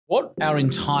What our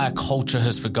entire culture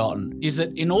has forgotten is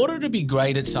that in order to be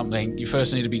great at something, you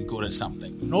first need to be good at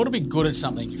something. In order to be good at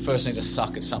something, you first need to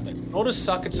suck at something. In order to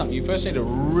suck at something, you first need to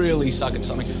really suck at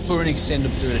something for an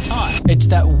extended period of time. It's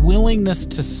that willingness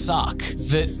to suck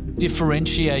that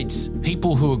differentiates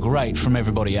people who are great from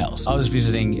everybody else. I was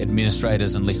visiting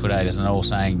administrators and liquidators and they're all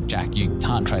saying, Jack, you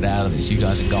can't trade out of this. You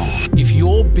guys are gone. If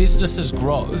your business's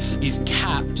growth is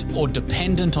capped or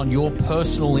dependent on your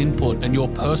personal input and your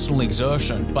personal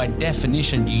exertion, by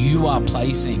definition, you are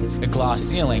placing a glass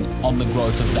ceiling on the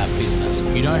growth of that business.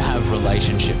 You don't have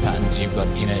relationship patterns. You've got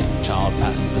inner child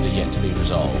patterns that are yet to be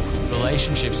resolved.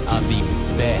 Relationships are the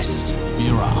best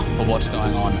mirror for what's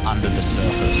going on under the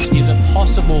surface. Is it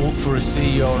possible for a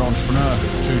CEO and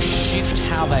entrepreneur to shift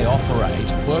how they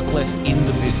operate, work less in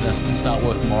the business and start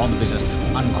working more on the business?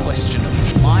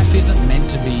 Unquestionably. Life isn't meant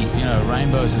to be,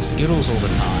 rainbows and Skittles all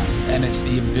the time. And it's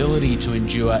the ability to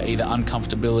endure either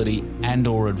uncomfortability and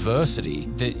or adversity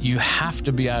that you have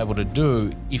to be able to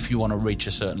do if you want to reach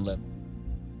a certain level.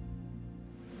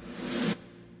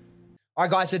 All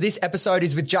right, guys, so this episode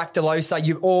is with Jack Delosa.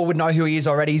 You all would know who he is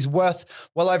already. He's worth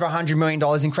well over $100 million,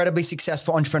 incredibly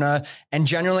successful entrepreneur, and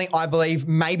generally, I believe,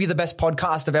 maybe the best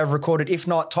podcast I've ever recorded, if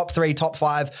not top 3, top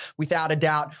 5, without a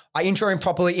doubt. I intro him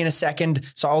properly in a second,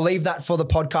 so I'll leave that for the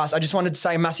podcast. I just wanted to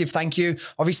say a massive thank you.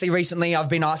 Obviously, recently, I've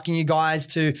been asking you guys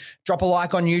to drop a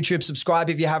like on YouTube, subscribe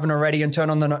if you haven't already, and turn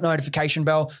on the notification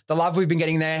bell. The love we've been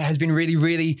getting there has been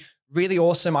really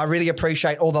awesome. I really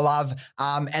appreciate all the love.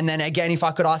 And then again, if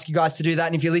I could ask you guys to do that,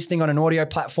 and if you're listening on an audio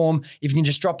platform, if you can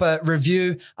just drop a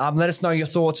review, let us know your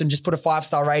thoughts and just put a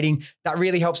 5-star rating. That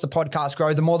really helps the podcast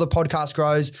grow. The more the podcast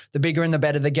grows, the bigger and the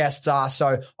better the guests are.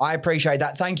 So I appreciate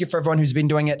that. Thank you for everyone who's been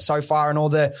doing it so far and all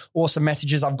the awesome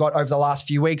messages I've got over the last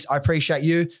few weeks. I appreciate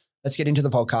you. Let's get into the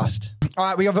podcast. All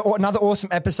right, we have another awesome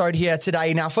episode here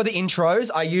today. Now, for the intros,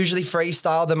 I usually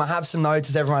freestyle them. I have some notes,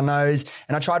 as everyone knows,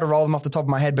 and I try to roll them off the top of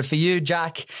my head. But for you,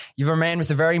 Jack, you're a man with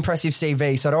a very impressive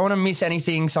CV, so I don't want to miss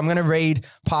anything. So I'm going to read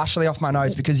partially off my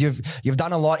notes because you've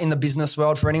done a lot in the business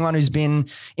world. For anyone who's been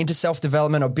into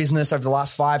self-development or business over the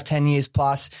last 5-10 years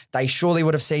plus, they surely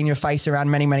would have seen your face around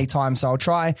many, many times. So I'll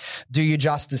try do you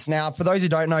justice. Now, for those who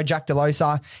don't know, Jack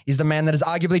Delosa is the man that has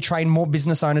arguably trained more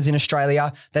business owners in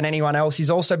Australia than anyone else. He's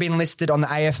also been listed on the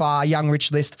AFR Young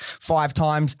Rich list 5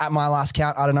 times at my last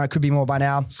count. I don't know, it could be more by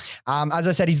now. As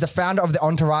I said, he's the founder of the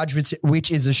Entourage,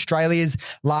 which is Australia's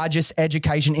largest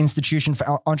education institution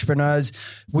for entrepreneurs,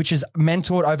 which has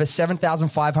mentored over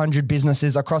 7,500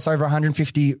 businesses across over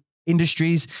 150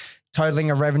 industries,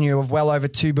 totaling a revenue of well over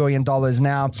 $2 billion.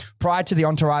 Now, prior to the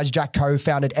Entourage, Jack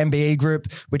co-founded MBE Group,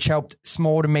 which helped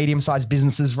small to medium-sized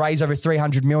businesses raise over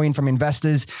 $300 million from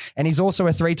investors. And he's also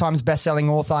a 3 times best-selling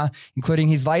author, including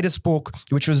his latest book,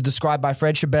 which was described by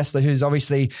Fred Shabessler, who's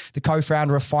obviously the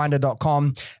co-founder of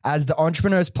Finder.com, as the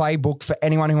entrepreneur's playbook for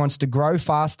anyone who wants to grow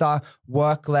faster,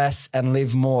 work less, and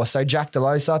live more. So Jack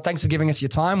Delosa, thanks for giving us your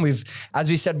time. As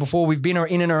we said before, we've been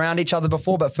in and around each other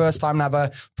before, but first time to have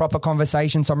a proper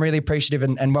conversation. So I'm really appreciative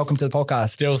and welcome to the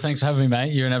podcast. Still, thanks for having me,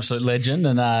 mate. You're an absolute legend.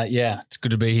 And it's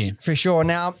good to be here. For sure.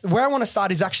 Now, where I want to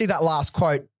start is actually that last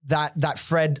quote that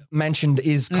Fred mentioned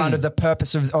is kind of the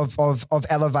purpose of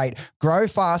Elevate. Grow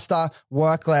faster,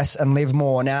 work less, and live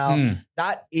more. Now,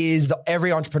 that is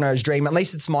every entrepreneur's dream. At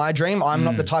least it's my dream. I'm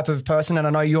not the type of person, and I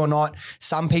know you're not.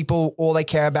 Some people, all they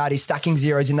care about is stacking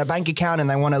zeros in their bank account and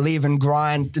they want to live and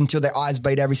grind until their eyes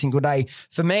bleed every single day.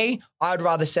 For me, I'd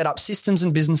rather set up systems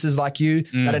and businesses like you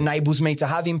that enables me to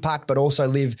have impact, but also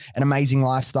live an amazing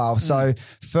lifestyle. So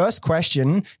first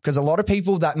question, because a lot of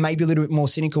people that may be a little bit more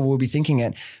cynical will be thinking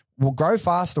it, will grow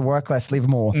faster, work less, live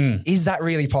more. Is that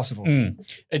really possible?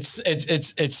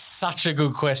 It's such a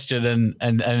good question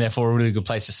and therefore a really good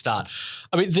place to start.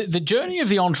 I mean, the journey of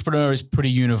the entrepreneur is pretty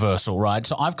universal, right?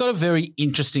 So I've got a very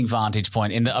interesting vantage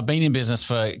point in that I've been in business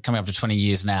for coming up to 20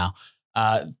 years now.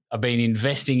 I've been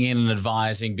investing in and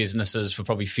advising businesses for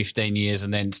probably 15 years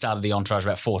and then started the Entourage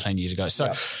about 14 years ago.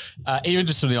 So even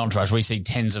just through the Entourage, we see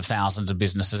tens of thousands of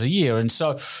businesses a year. And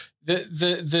so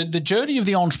the journey of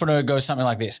the entrepreneur goes something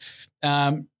like this.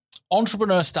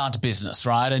 Entrepreneur starts business,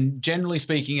 right? And generally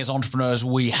speaking, as entrepreneurs,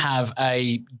 we have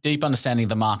a deep understanding of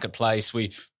the marketplace.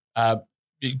 We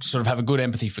sort of have a good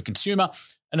empathy for consumer.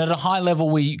 And at a high level,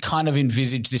 we kind of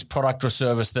envisage this product or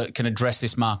service that can address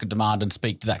this market demand and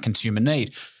speak to that consumer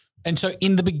need. And so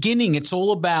in the beginning, it's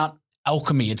all about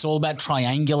alchemy. It's all about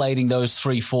triangulating those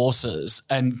 3 forces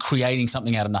and creating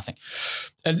something out of nothing.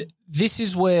 And this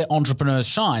is where entrepreneurs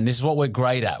shine. This is what we're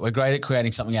great at. We're great at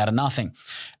creating something out of nothing.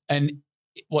 And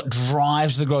what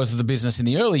drives the growth of the business in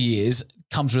the early years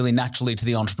comes really naturally to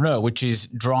the entrepreneur, which is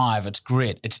drive, it's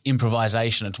grit, it's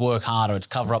improvisation, it's work harder, it's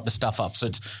cover up the stuff up. So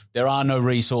there are no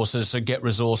resources, so get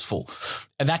resourceful.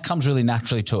 And that comes really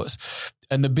naturally to us.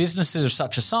 And the business is of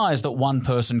such a size that one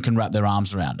person can wrap their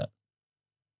arms around it.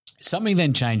 Something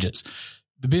then changes.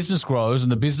 The business grows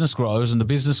and the business grows and the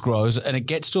business grows, and it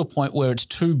gets to a point where it's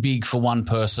too big for one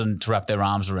person to wrap their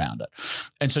arms around it.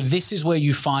 And so this is where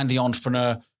you find the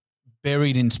entrepreneur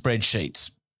buried in spreadsheets,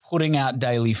 putting out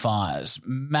daily fires,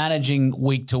 managing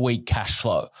week-to-week cash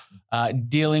flow,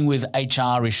 dealing with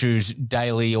HR issues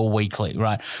daily or weekly,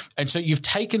 right? And so you've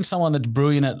taken someone that's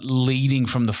brilliant at leading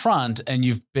from the front and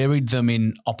you've buried them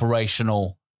in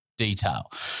operational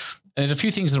detail. And there's a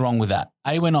few things that are wrong with that.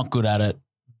 A, we're not good at it.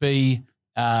 B,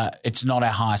 it's not our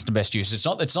highest and best use. It's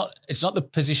not the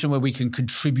position where we can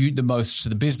contribute the most to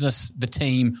the business, the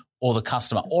team, or the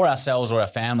customer, or ourselves, or our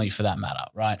family for that matter,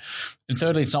 right? And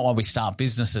thirdly, it's not why we start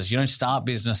businesses. You don't start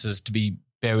businesses to be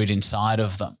buried inside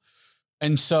of them.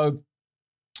 And so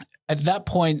at that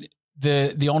point,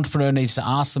 the entrepreneur needs to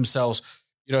ask themselves,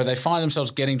 they find themselves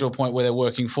getting to a point where they're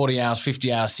working 40 hours,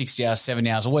 50 hours, 60 hours, 70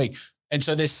 hours a week. And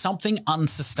so there's something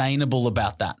unsustainable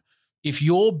about that. If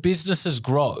your business's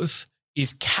growth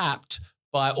is capped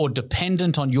by or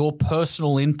dependent on your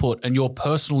personal input and your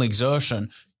personal exertion,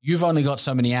 you've only got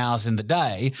so many hours in the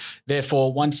day.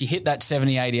 Therefore, once you hit that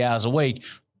 70, 80 hours a week,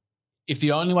 if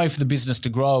the only way for the business to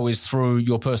grow is through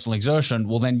your personal exertion,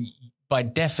 well, then by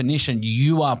definition,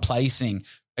 you are placing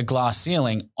a glass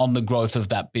ceiling on the growth of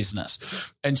that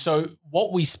business. And so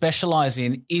what we specialize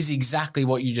in is exactly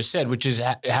what you just said, which is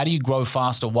how do you grow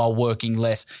faster while working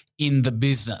less in the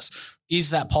business?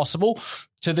 Is that possible?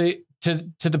 To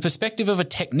the perspective of a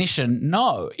technician,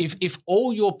 no. If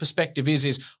all your perspective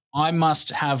is I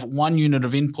must have 1 unit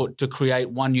of input to create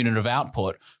 1 unit of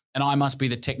output, and I must be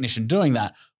the technician doing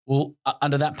that, well,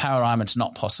 under that paradigm, it's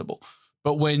not possible.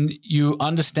 But when you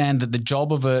understand that the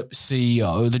job of a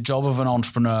CEO, the job of an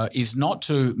entrepreneur is not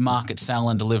to market, sell,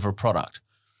 and deliver a product.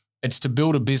 It's to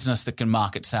build a business that can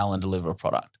market, sell, and deliver a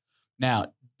product.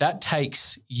 Now, that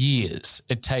takes years.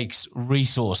 It takes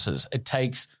resources. It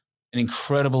takes an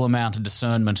incredible amount of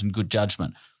discernment and good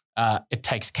judgment. It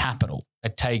takes capital.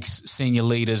 It takes senior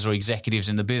leaders or executives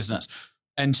in the business.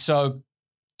 And so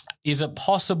is it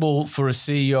possible for a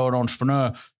CEO or an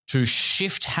entrepreneur to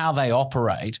shift how they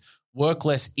operate, work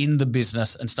less in the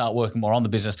business and start working more on the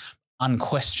business?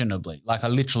 Unquestionably. Like I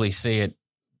literally see it,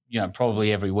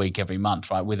 probably every week, every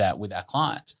month, right, with our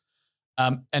clients.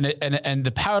 And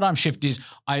the paradigm shift is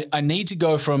I need to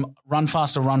go from run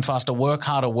faster, work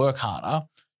harder,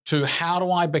 to how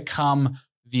do I become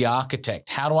the architect?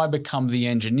 How do I become the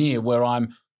engineer where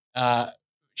I'm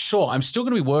sure I'm still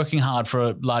going to be working hard for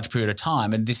a large period of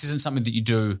time. And this isn't something that you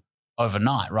do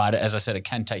overnight, right? As I said, it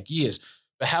can take years.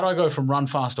 But how do I go from run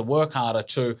faster, work harder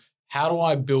to how do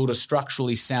I build a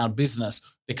structurally sound business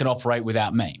that can operate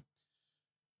without me?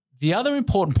 The other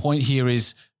important point here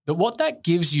is that what that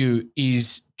gives you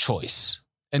is choice.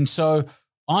 And so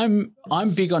I'm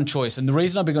big on choice. And the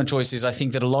reason I'm big on choice is I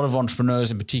think that a lot of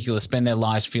entrepreneurs in particular spend their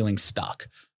lives feeling stuck,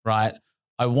 right?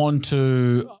 I'm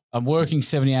working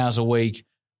 70 hours a week.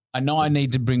 I know I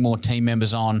need to bring more team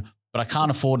members on, but I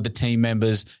can't afford the team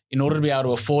members. In order to be able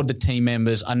to afford the team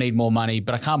members, I need more money,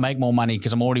 but I can't make more money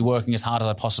because I'm already working as hard as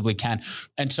I possibly can.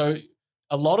 And so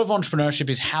a lot of entrepreneurship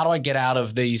is how do I get out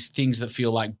of these things that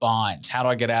feel like binds? How do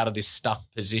I get out of this stuck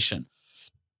position?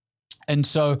 And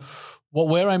so what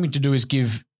we're aiming to do is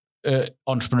give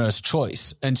entrepreneurs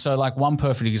choice. And so like one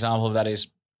perfect example of that is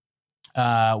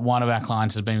one of our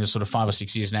clients has been with sort of 5 or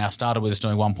 6 years now, started with us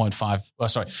doing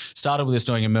started with us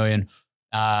doing $1 million.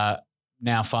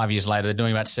 Now 5 years later, they're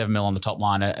doing about $7 million on the top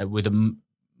line with a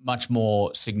much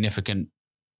more significant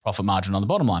profit margin on the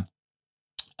bottom line.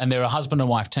 And they're a husband and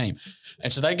wife team.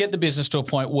 And so they get the business to a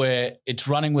point where it's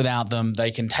running without them.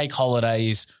 They can take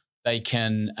holidays. They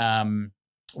can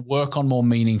work on more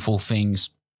meaningful things.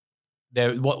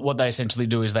 What they essentially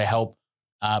do is they help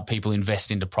people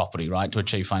invest into property, right, to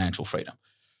achieve financial freedom.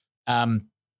 And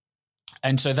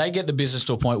so they get the business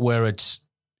to a point where it's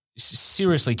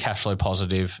seriously cash flow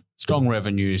positive, strong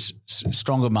revenues,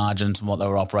 stronger margins than what they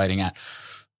were operating at.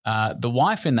 The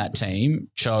wife in that team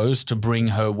chose to bring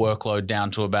her workload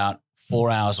down to about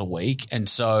 4 hours a week. And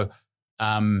so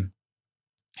her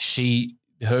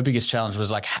biggest challenge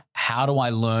was like, how do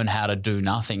I learn how to do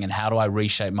nothing and how do I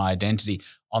reshape my identity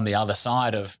on the other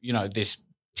side of, this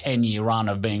 10-year run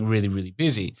of being really, really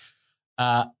busy?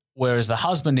 Whereas the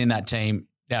husband in that team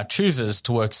now chooses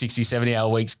to work 60, 70-hour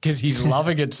weeks because he's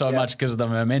loving it so much because of the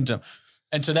momentum.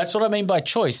 And so that's what I mean by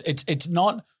choice. It's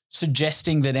not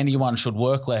suggesting that anyone should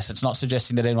work less. It's not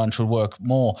suggesting that anyone should work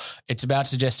more. It's about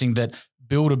suggesting that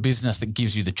build a business that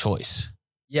gives you the choice.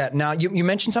 Yeah. Now you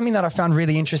mentioned something that I found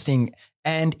really interesting,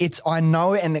 and I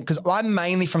know, and because I'm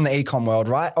mainly from the e-com world,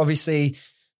 right? Obviously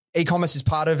e-commerce is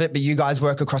part of it, but you guys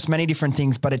work across many different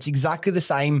things, but it's exactly the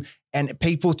same. And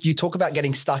people, you talk about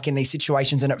getting stuck in these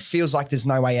situations and it feels like there's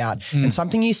no way out. And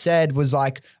something you said was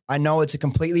like, I know it's a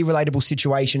completely relatable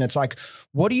situation. It's like,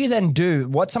 what do you then do?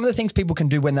 What's some of the things people can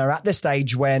do when they're at the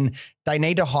stage when they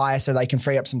need to hire so they can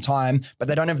free up some time, but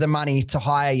they don't have the money to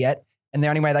hire yet? And the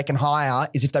only way they can hire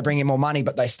is if they bring in more money,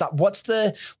 but they start. What's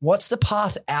the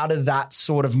path out of that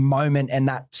sort of moment and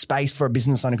that space for a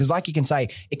business owner? Because like you can say,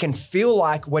 it can feel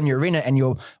like when you're in it and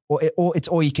or it's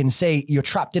all you can see, you're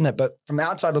trapped in it. But from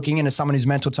outside looking in as someone who's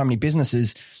mentored so many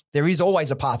businesses, there is always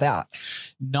a path out.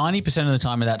 90% of the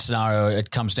time in that scenario,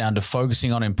 it comes down to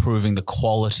focusing on improving the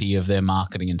quality of their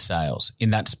marketing and sales in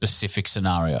that specific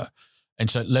scenario. And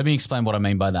so let me explain what I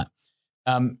mean by that.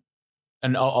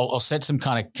 And I'll set some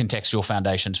kind of contextual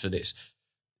foundations for this.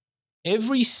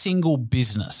 Every single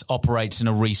business operates in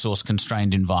a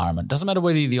resource-constrained environment. Doesn't matter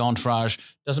whether you're the Entourage,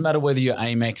 doesn't matter whether you're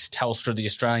Amex, Telstra, the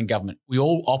Australian government. We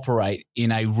all operate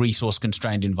in a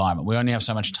resource-constrained environment. We only have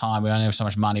so much time. We only have so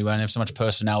much money. We only have so much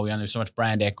personnel. We only have so much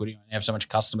brand equity. We only have so much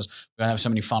customers. We only have so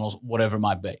many funnels, whatever it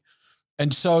might be.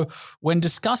 And so when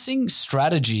discussing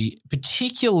strategy,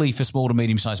 particularly for small to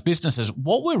medium-sized businesses,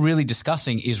 what we're really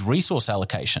discussing is resource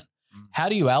allocation. How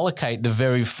do you allocate the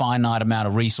very finite amount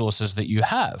of resources that you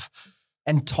have?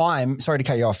 And time, sorry to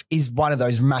cut you off, is one of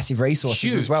those massive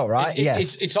resources as well, right?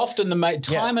 Yes. It's often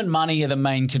time and money are the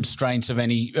main constraints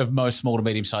of most small to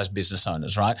medium-sized business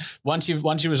owners, right? Once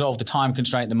you resolve the time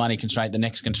constraint, the money constraint, the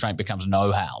next constraint becomes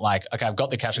know-how. Like, okay, I've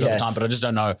got the cash, I've got the time, but I just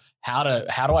don't know how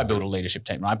do I build a leadership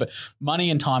team, right? But money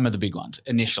and time are the big ones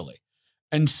initially.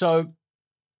 And so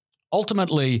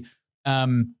ultimately,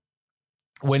 when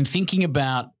thinking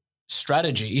about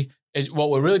strategy, what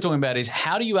we're really talking about is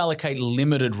how do you allocate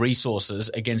limited resources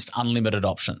against unlimited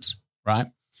options, right?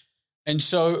 And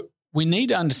so we need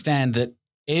to understand that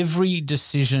every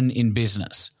decision in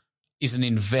business is an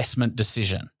investment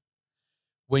decision.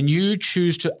 When you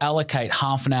choose to allocate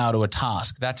half an hour to a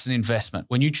task, that's an investment.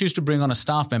 When you choose to bring on a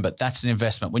staff member, that's an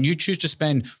investment. When you choose to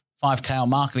spend $5,000 on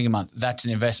marketing a month, that's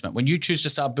an investment. When you choose to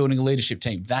start building a leadership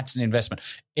team, that's an investment.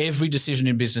 Every decision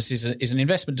in business is an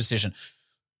investment decision.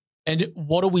 And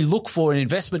what do we look for in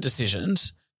investment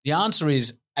decisions? The answer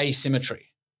is asymmetry,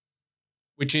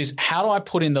 which is how do I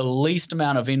put in the least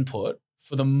amount of input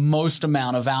for the most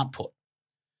amount of output?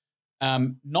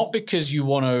 Not because you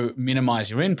want to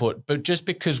minimize your input, but just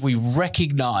because we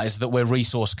recognize that we're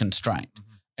resource constrained.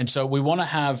 Mm-hmm. And so we want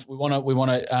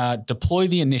to deploy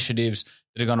the initiatives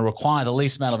that are going to require the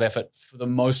least amount of effort for the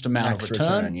most amount of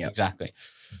return. Yep. Exactly.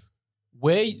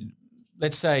 Where,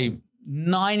 let's say,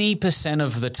 90%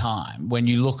 of the time when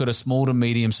you look at a small to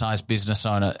medium-sized business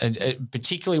owner,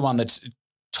 particularly one that's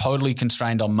totally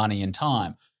constrained on money and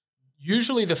time,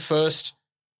 usually the first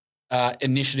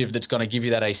initiative that's going to give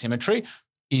you that asymmetry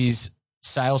is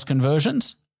sales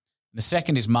conversions. The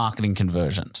second is marketing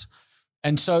conversions.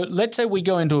 And so let's say we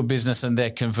go into a business and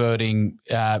they're converting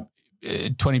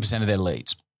 20% of their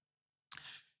leads.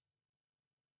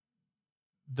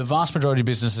 The vast majority of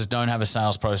businesses don't have a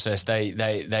sales process. They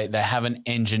haven't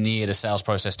engineered a sales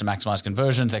process to maximize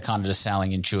conversions. They're kind of just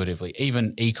selling intuitively.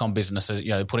 Even e-com businesses,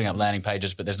 they're putting up landing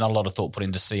pages, but there's not a lot of thought put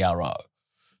into CRO.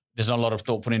 There's not a lot of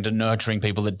thought put into nurturing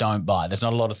people that don't buy. There's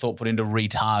not a lot of thought put into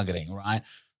retargeting, right?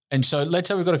 And so let's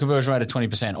say we've got a conversion rate of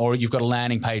 20%, or you've got a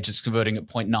landing page that's converting at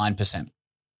 0.9%.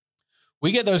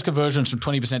 We get those conversions from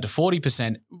 20% to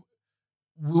 40%.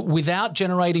 Without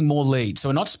generating more leads. So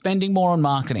we're not spending more on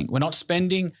marketing. We're not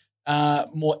spending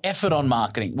more effort on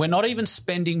marketing. We're not even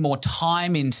spending more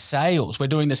time in sales. We're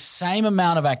doing the same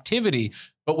amount of activity,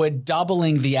 but we're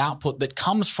doubling the output that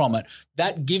comes from it.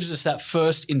 That gives us that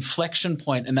first inflection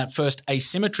point and that first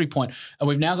asymmetry point. And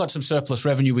we've now got some surplus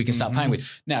revenue we can start paying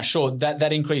with. Now, sure,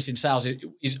 that increase in sales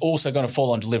is also going to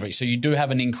fall on delivery. So you do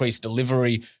have an increased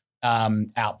delivery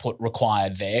output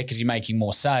required there because you're making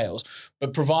more sales.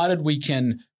 But provided we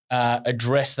can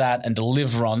address that and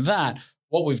deliver on that,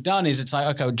 what we've done is it's like,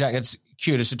 okay, well, Jack, it's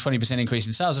cute. It's a 20% increase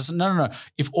in sales. I said, no.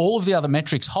 If all of the other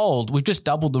metrics hold, we've just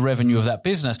doubled the revenue of that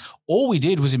business. All we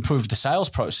did was improve the sales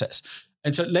process.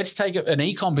 And so let's take an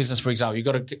e-com business, for example. You've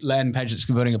got a landing page that's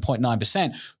converting at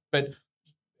 0.9%. But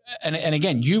and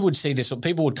again, you would see this, or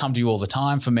people would come to you all the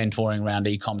time for mentoring around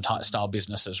e-com style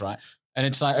businesses, right? And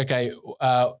it's like, okay,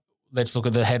 let's look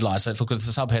at the headlines. Let's look at the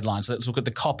subheadlines. Let's look at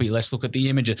the copy. Let's look at the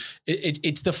images.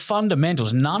 It's the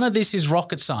fundamentals. None of this is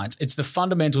rocket science. It's the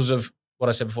fundamentals of what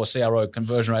I said before, CRO,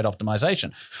 conversion rate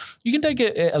optimization. You can take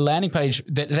a landing page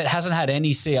that hasn't had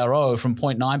any CRO from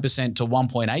 0.9% to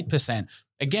 1.8%.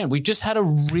 Again, we just had a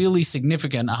really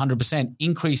significant 100%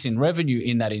 increase in revenue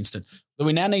in that instance that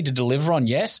we now need to deliver on,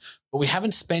 yes, but we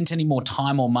haven't spent any more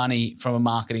time or money from a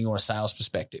marketing or a sales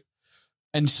perspective.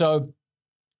 And so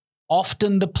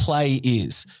often the play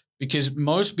is, because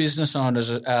most business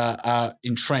owners are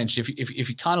entrenched. If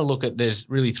you kind of look at, there's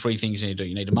really three things you need to do.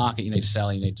 You need to market, you need to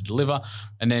sell, you need to deliver.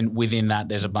 And then within that,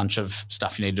 there's a bunch of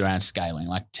stuff you need to do around scaling,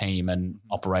 like team and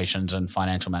operations and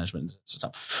financial management and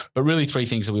stuff. But really three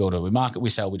things that we all do. We market, we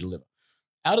sell, we deliver.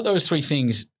 Out of those three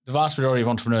things, the vast majority of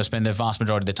entrepreneurs spend their vast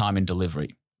majority of their time in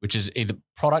delivery, which is either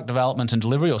product development and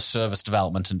delivery or service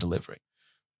development and delivery.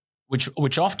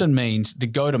 Which often means the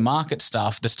go-to-market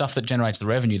stuff, the stuff that generates the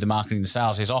revenue, the marketing, the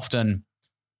sales, is often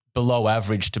below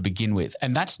average to begin with.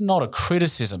 And that's not a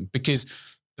criticism, because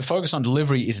the focus on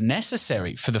delivery is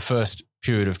necessary for the first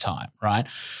period of time, right?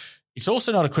 It's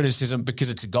also not a criticism because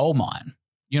it's a gold mine.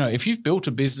 You know, if you've built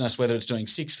a business, whether it's doing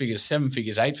 6 figures, 7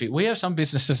 figures, 8 figures, we have some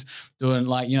businesses doing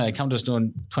they come to us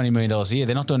doing $20 million a year.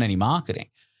 They're not doing any marketing.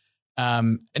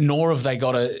 Nor have they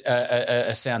got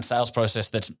a sound sales process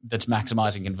that's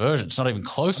maximizing conversion. It's not even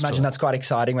close. Imagine that's quite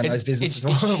exciting when those businesses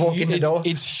walk in the door.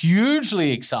 It's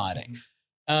hugely exciting.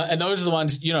 And those are the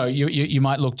ones, you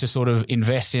might look to sort of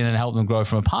invest in and help them grow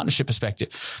from a partnership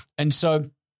perspective. And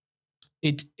so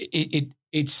it's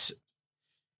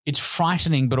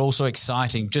frightening, but also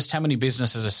exciting just how many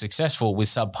businesses are successful with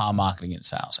subpar marketing and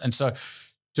sales. And so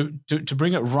to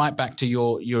bring it right back to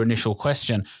your initial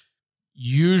question,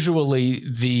 usually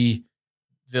the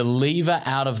lever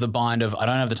out of the bind of I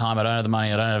don't have the time, I don't have the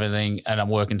money, I don't have anything, and I'm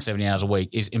working 70 hours a week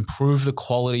is improve the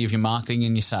quality of your marketing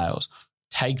and your sales.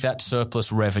 Take that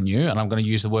surplus revenue, and I'm going to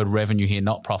use the word revenue here,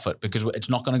 not profit, because it's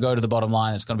not going to go to the bottom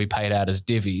line. It's going to be paid out as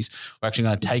divvies. We're actually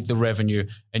going to take the revenue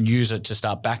and use it to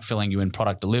start backfilling you in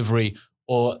product delivery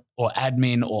or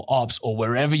admin or ops or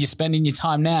wherever you're spending your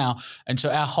time now. And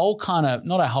so our whole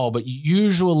but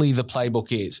usually the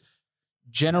playbook is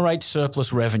generate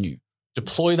surplus revenue,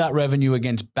 deploy that revenue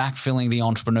against backfilling the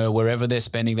entrepreneur wherever they're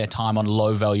spending their time on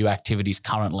low value activities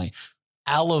currently.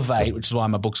 Elevate, which is why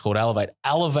my book's called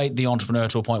Elevate the entrepreneur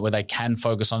to a point where they can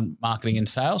focus on marketing and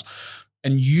sales.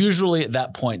 And usually at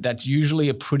that point, that's usually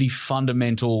a pretty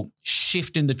fundamental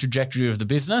shift in the trajectory of the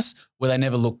business where they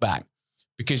never look back.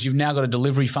 Because you've now got a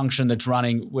delivery function that's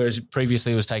running, whereas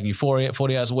previously it was taking you 40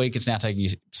 hours a week. It's now taking you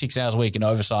 6 hours a week in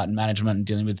oversight and management and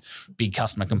dealing with big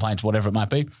customer complaints, whatever it might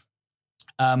be.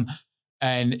 And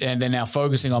they're now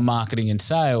focusing on marketing and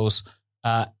sales,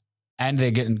 and they're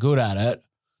getting good at it.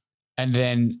 And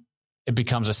then it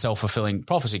becomes a self-fulfilling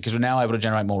prophecy because we're now able to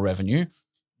generate more revenue.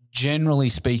 Generally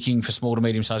speaking, for small to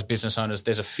medium-sized business owners,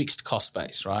 there's a fixed cost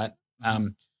base, right?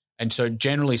 And so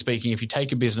generally speaking, if you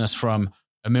take a business from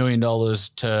 $1 million to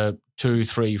 $2, $3,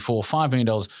 $4, $5 million,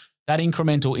 that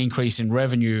incremental increase in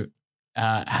revenue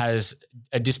has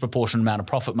a disproportionate amount of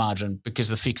profit margin because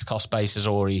the fixed cost base is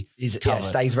already covered.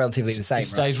 Stays relatively the same. It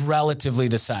stays relatively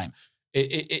the same.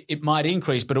 It might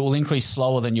increase, but it will increase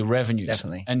slower than your revenues.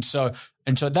 Definitely. And so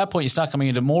at that point, you start coming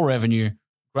into more revenue,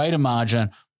 greater margin,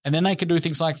 and then they can do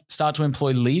things like start to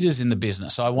employ leaders in the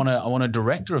business. So I want a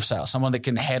director of sales, someone that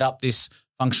can head up this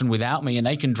function without me, and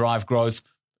they can drive growth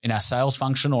in our sales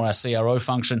function or our CRO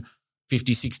function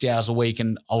 50, 60 hours a week,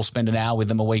 and I'll spend an hour with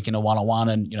them a week in a one-on-one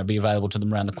and, be available to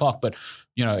them around the clock. But,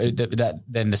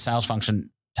 then the sales function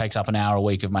takes up an hour a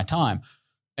week of my time.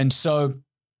 And so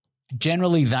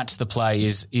generally that's the play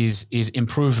is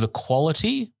improve the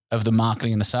quality of the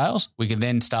marketing and the sales. We can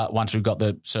then start, once we've got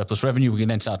the surplus revenue, we can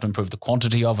then start to improve the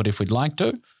quantity of it if we'd like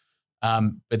to.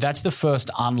 But that's the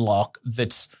first unlock.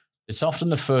 It's often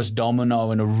the first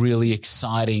domino in a really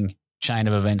exciting chain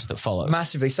of events that follows.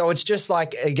 Massively. So it's just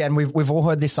like, again, we've all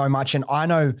heard this so much, and I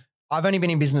know I've only been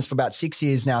in business for about 6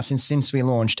 years now since we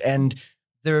launched, and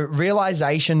the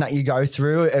realization that you go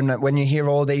through, and when you hear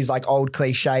all these like old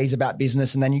cliches about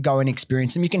business and then you go and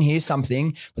experience them, you can hear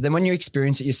something, but then when you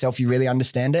experience it yourself, you really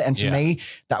understand it. And for me,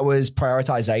 that was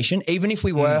prioritization. Even if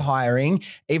we were hiring,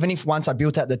 even if once I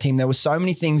built out the team, there were so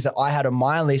many things that I had on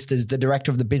my list as the director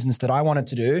of the business that I wanted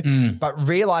to do, but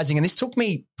realizing, and this took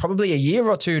me probably a year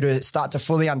or two to start to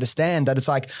fully understand that it's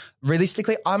like,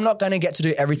 realistically, I'm not going to get to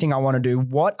do everything I want to do.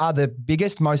 What are the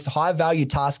biggest, most high value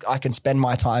tasks I can spend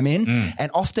my time in?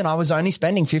 And often I was only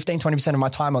spending 15, 20% of my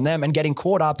time on them and getting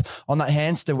caught up on that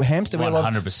hamster wheel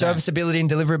 100%. Of serviceability and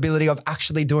deliverability of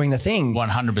actually doing the thing.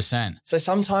 100%. So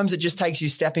sometimes it just takes you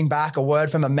stepping back, a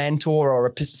word from a mentor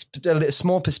or a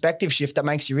small perspective shift that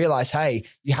makes you realize, hey,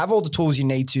 you have all the tools you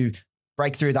need to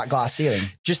break through that glass ceiling.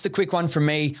 Just a quick one from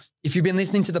me. If you've been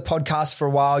listening to the podcast for a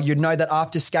while, you'd know that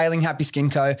after scaling Happy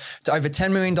Skin Co. to over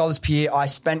 $10 million per year, I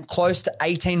spent close to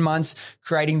 18 months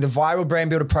creating the Viral Brand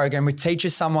Builder program, which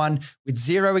teaches someone with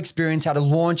zero experience how to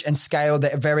launch and scale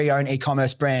their very own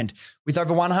e-commerce brand. With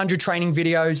over 100 training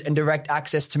videos and direct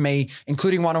access to me,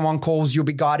 including one-on-one calls, you'll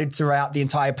be guided throughout the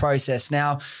entire process.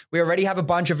 Now, we already have a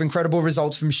bunch of incredible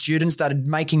results from students that are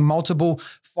making multiple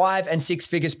 5 and 6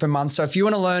 figures per month. So if you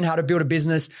want to learn how to build a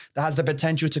business that has the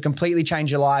potential to completely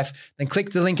change your life, then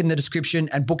click the link in the description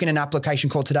and book in an application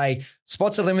call today.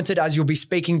 Spots are limited as you'll be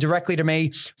speaking directly to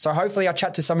me. So hopefully I'll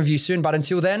chat to some of you soon. But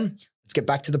until then, let's get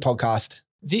back to the podcast.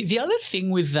 The other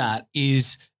thing with that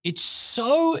is it's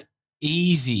so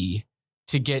easy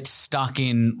to get stuck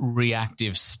in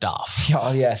reactive stuff.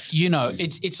 Oh, yes. You know,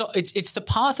 it's the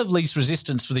path of least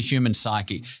resistance for the human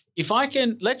psyche. If I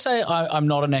can, let's say I'm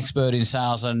not an expert in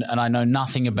sales and I know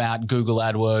nothing about Google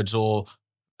AdWords or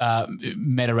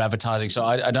meta advertising, so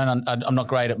I'm not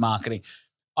great at marketing.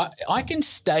 I can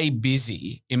stay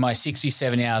busy in my 60,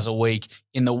 70 hours a week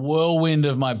in the whirlwind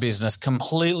of my business,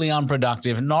 completely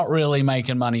unproductive, not really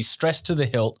making money, stressed to the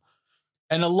hilt.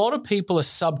 And a lot of people are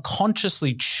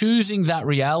subconsciously choosing that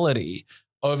reality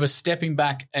over stepping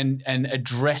back and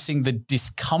addressing the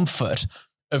discomfort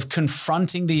of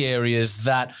confronting the areas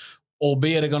that,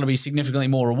 albeit are going to be significantly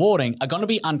more rewarding, are going to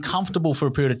be uncomfortable for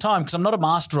a period of time because I'm not a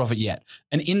master of it yet.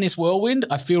 And in this whirlwind,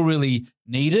 I feel really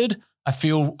needed.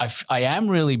 I am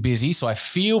really busy, so I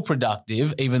feel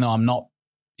productive, even though I'm not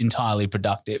entirely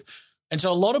productive. And so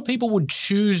a lot of people would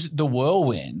choose the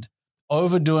whirlwind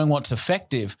over doing what's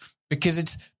effective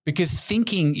because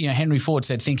thinking, you know, Henry Ford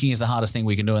said thinking is the hardest thing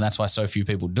we can do, and that's why so few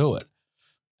people do it.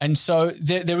 And so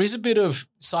there is a bit of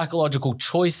psychological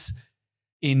choice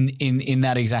in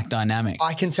that exact dynamic.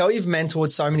 I can tell you've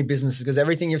mentored so many businesses because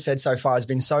everything you've said so far has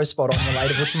been so spot on,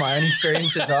 relatable to my own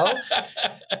experience as well.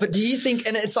 But do you think,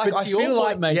 and it's like, I feel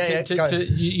like, mate,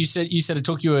 you said it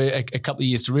took you a couple of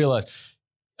years to realize,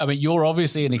 I mean, you're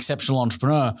obviously an exceptional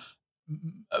entrepreneur,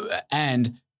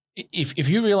 and if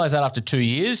you realize that after 2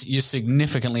 years, you're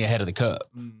significantly ahead of the curve.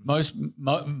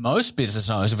 Most business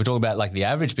owners, if we're talking about like the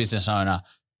average business owner,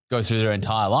 go through their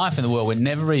entire life in the world, we're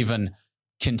never even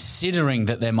considering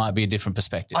that there might be a different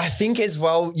perspective. I think as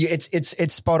well,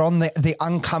 it's spot on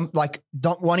like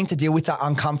not wanting to deal with that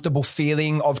uncomfortable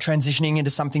feeling of transitioning into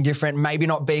something different, maybe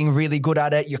not being really good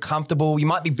at it. You're comfortable. You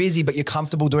might be busy, but you're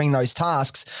comfortable doing those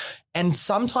tasks. And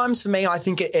sometimes for me, I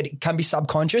think it can be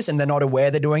subconscious and they're not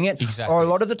aware they're doing it. Exactly. Or a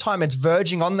lot of the time it's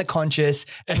verging on the conscious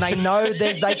and they know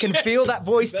that they can feel that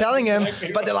voice telling them,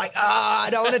 but they're like, I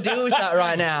don't want to deal with that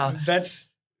right now.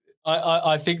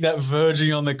 I think that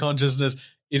verging on the consciousness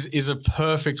is a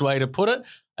perfect way to put it.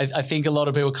 I think a lot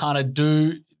of people kind of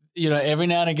do, you know, every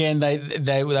now and again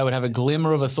they would have a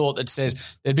glimmer of a thought that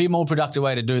says there'd be a more productive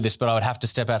way to do this, but I would have to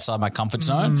step outside my comfort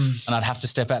zone and I'd have to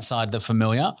step outside the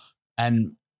familiar.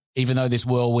 And even though this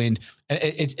whirlwind,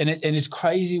 it's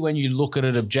crazy when you look at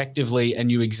it objectively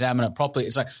and you examine it properly.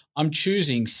 It's like I'm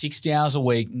choosing 60 hours a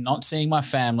week, not seeing my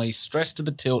family, stressed to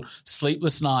the tilt,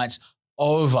 sleepless nights,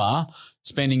 over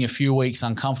spending a few weeks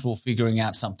uncomfortable figuring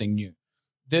out something new.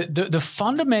 The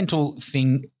fundamental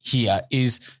thing here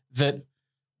is that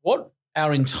what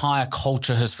our entire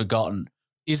culture has forgotten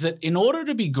is that in order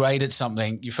to be great at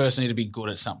something, you first need to be good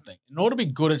at something. In order to be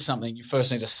good at something, you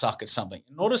first need to suck at something.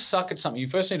 In order to suck at something, you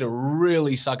first need to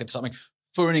really suck at something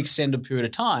for an extended period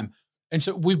of time. And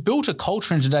so we've built a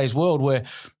culture in today's world where,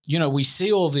 you know, we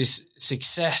see all this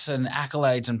success and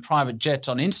accolades and private jets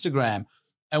on Instagram,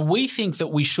 and we think that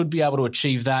we should be able to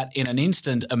achieve that in an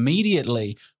instant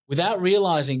immediately without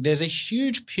realizing there's a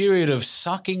huge period of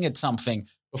sucking at something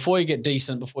before you get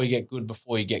decent, before you get good,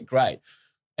 before you get great.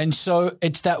 And so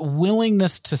it's that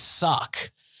willingness to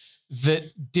suck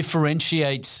that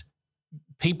differentiates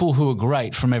people who are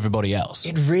great from everybody else.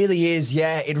 It really is.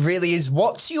 Yeah, it really is.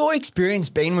 What's your experience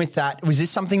been with that? Was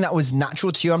this something that was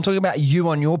natural to you? I'm talking about you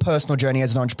on your personal journey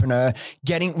as an entrepreneur,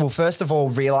 first of all,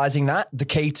 realizing that the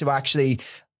key to actually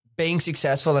being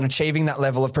successful and achieving that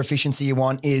level of proficiency you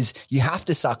want is you have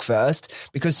to suck first,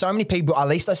 because so many people, at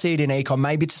least I see it in e-com,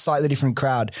 maybe it's a slightly different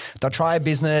crowd. They'll try a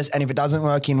business and if it doesn't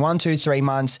work in 1, 2, 3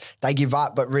 months, they give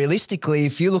up. But realistically,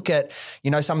 if you look at,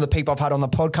 you know, some of the people I've had on the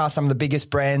podcast, some of the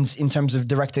biggest brands in terms of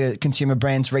direct to consumer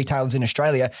brands, retailers in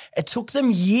Australia, it took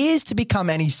them years to become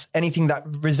anything that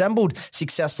resembled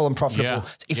successful and profitable.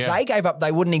 If they gave up,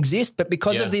 they wouldn't exist. But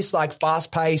because of this like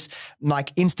fast paced,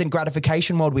 like instant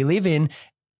gratification world we live in,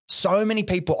 so many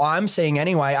people I'm seeing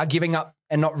anyway are giving up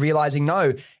and not realizing,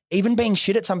 no, even being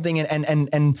shit at something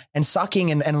and sucking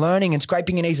and learning and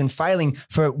scraping your knees and failing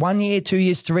for 1 year, 2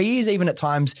 years, 3 years, even at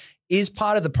times is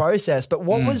part of the process. But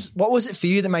what was it for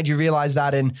you that made you realize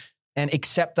that? And and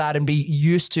accept that and be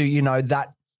used to, you know,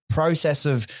 that process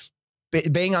of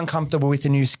being uncomfortable with a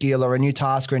new skill or a new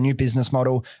task or a new business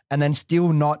model, and then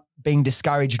still not being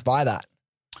discouraged by that?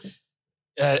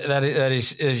 That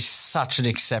is such an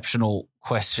exceptional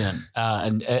question.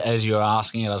 And as you're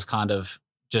asking it, I was kind of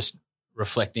just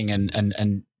reflecting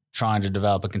and trying to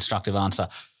develop a constructive answer.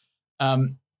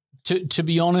 To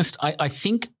be honest, I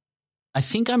think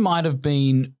I might have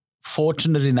been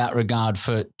fortunate in that regard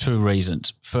for two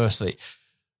reasons. Firstly,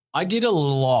 I did a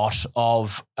lot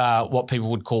of what people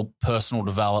would call personal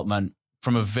development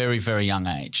from a very, very young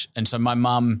age. And so my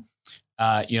mum,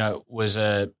 was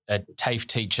a TAFE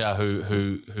teacher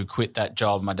who quit that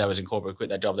job. My dad was in corporate, quit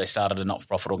that job. They started a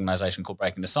not-for-profit organization called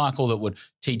Breaking the Cycle that would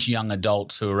teach young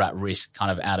adults who are at risk,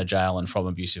 kind of out of jail and from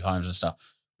abusive homes and stuff,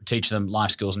 would teach them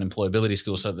life skills and employability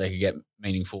skills so that they could get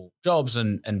meaningful jobs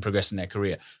and progress in their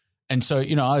career. And so,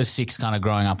 I was 6 kind of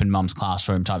growing up in mum's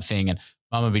classroom type thing, and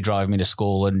mum would be driving me to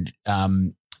school, and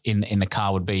in the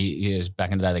car would be,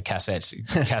 back in the day, the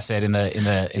cassette in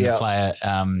the player,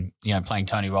 playing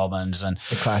Tony Robbins and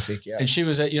the classic. Yeah. And she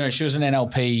was an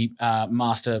NLP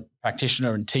master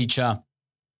practitioner and teacher.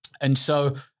 And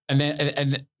so,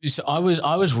 so I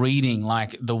was reading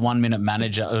like the 1 Minute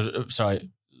Manager,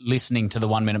 listening to the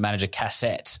 1 Minute Manager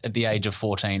cassettes at the age of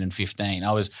 14 and 15.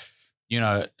 I was,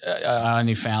 I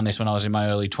only found this when I was in my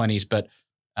early 20s, but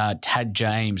Tad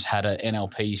James had an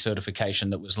NLP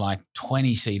certification that was like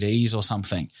 20 CDs or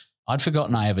something. I'd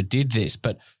forgotten I ever did this,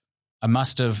 but I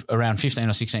must have around 15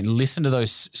 or 16 listened to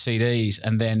those CDs,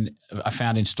 and then I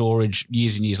found in storage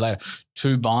years and years later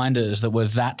 2 binders that were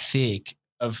that thick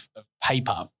of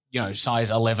paper, size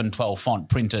 11, 12 font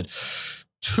printed.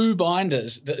 2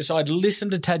 binders. So I'd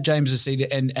listened to Tad James's CD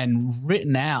and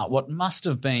written out what must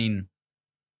have been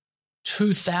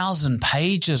 2,000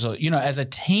 pages, or as a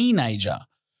teenager.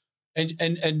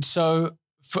 And so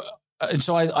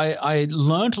I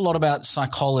learned a lot about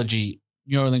psychology,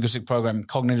 neuro-linguistic programming,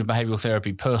 cognitive behavioral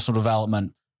therapy, personal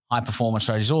development, high performance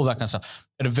strategies, all that kind of stuff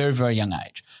at a very, very young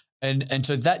age. And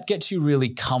so that gets you really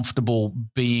comfortable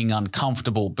being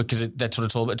uncomfortable, because that's what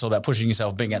it's all about. It's all about pushing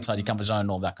yourself, being outside your comfort zone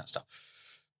and all that kind of stuff.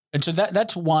 And so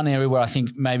that's one area where I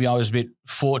think maybe I was a bit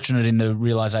fortunate in the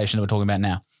realization that we're talking about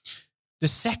now. The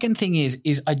second thing is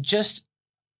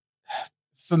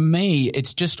for me,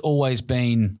 it's just always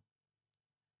been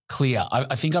clear.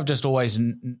 I think I've just always,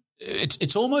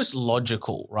 it's almost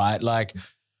logical, right? Like,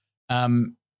 I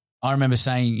remember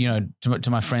saying, to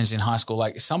my friends in high school,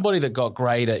 like somebody that got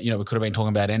great at, we could have been talking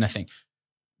about anything.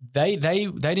 They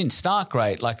didn't start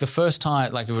great. Like the first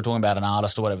time, like if we're talking about an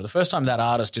artist or whatever, the first time that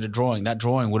artist did a drawing, that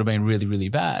drawing would have been really, really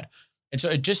bad. And so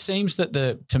it just seems that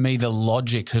to me, the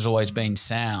logic has always been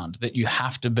sound, that you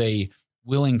have to be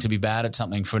willing to be bad at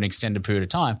something for an extended period of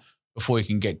time before you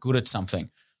can get good at something.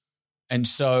 And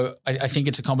so I think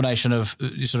it's a combination of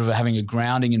sort of having a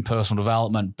grounding in personal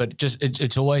development, but just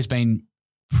it's always been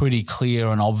pretty clear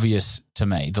and obvious to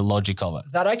me, the logic of it.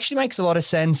 That actually makes a lot of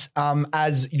sense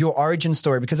as your origin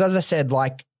story, because as I said,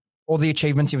 like all the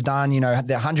achievements you've done, the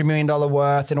 $100 million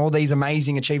worth and all these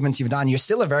amazing achievements you've done, you're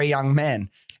still a very young man.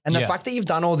 And the fact that you've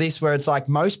done all this, where it's like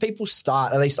most people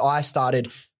start, at least I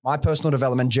started my personal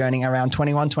development journey around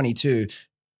 21, 22.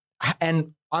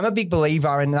 And I'm a big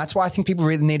believer, and that's why I think people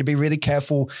really need to be really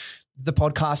careful the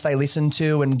podcasts they listen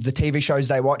to and the TV shows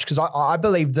they watch. Because I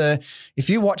believe if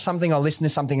you watch something or listen to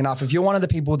something enough, if you're one of the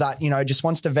people that, just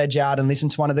wants to veg out and listen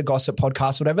to one of the gossip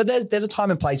podcasts, whatever, there's a time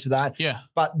and place for that. Yeah.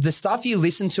 But the stuff you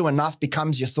listen to enough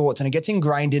becomes your thoughts, and it gets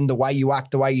ingrained in the way you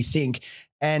act, the way you think.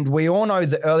 And we all know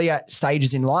the earlier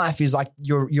stages in life is like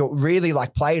you're really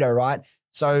like Plato, right?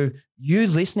 So you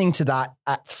listening to that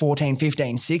at 14,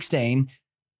 15, 16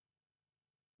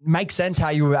 makes sense how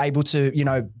you were able to,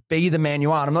 be the man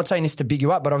you are. And I'm not saying this to big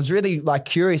you up, but I was really like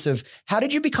curious of how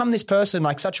did you become this person,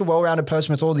 like such a well-rounded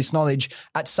person with all this knowledge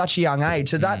at such a young age?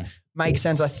 So that makes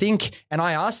sense, I think. And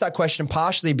I asked that question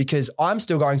partially because I'm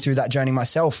still going through that journey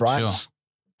myself, right? Sure.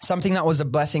 Something that was a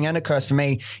blessing and a curse for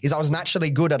me is I was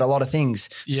naturally good at a lot of things.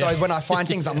 Yeah. So when I find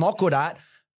things I'm not good at,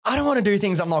 I don't want to do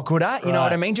things I'm not good at. You know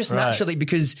what I mean? Just naturally,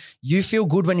 because you feel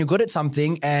good when you're good at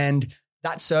something, and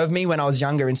that served me when I was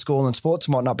younger in school and sports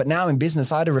and whatnot. But now in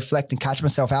business, I had to reflect and catch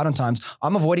myself out on times.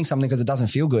 I'm avoiding something because it doesn't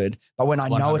feel good, but when I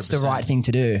know it's the right thing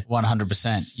to do.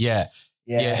 100%. Yeah.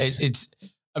 It's,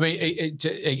 I mean,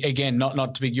 again,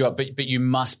 not to big you up, but you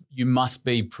must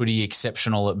be pretty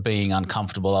exceptional at being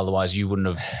uncomfortable. Otherwise you wouldn't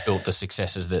have built the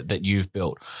successes that you've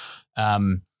built.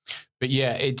 But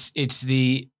yeah, it's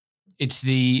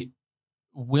the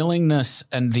willingness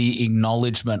and the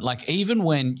acknowledgement. Like even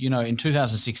when, in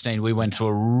 2016, we went through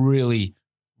a really,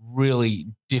 really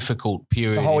difficult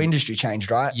period. The whole industry changed,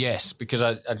 right? Yes, because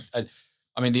I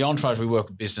mean, the Entourage, we work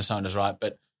with business owners, right?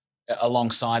 But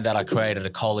alongside that, I created a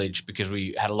college because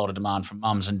we had a lot of demand from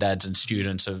mums and dads and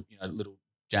students of, little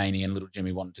Janie and little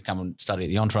Jimmy wanted to come and study at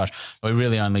the Entourage. We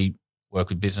really only work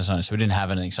with business owners, so we didn't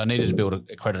have anything. So I needed to build an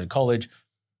accredited college,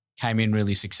 came in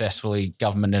really successfully.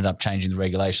 Government ended up changing the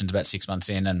regulations about 6 months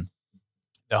in, and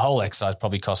the whole exercise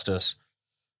probably cost us,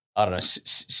 I don't know,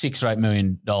 $6 or $8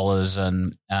 million.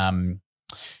 And,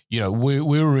 we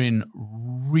were in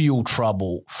real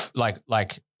trouble, like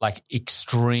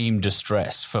extreme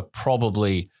distress for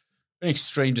probably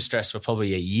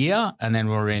a year. And then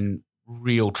we're in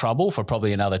real trouble for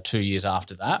probably another 2 years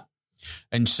after that.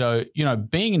 And so,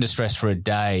 being in distress for a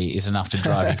day is enough to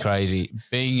drive you crazy.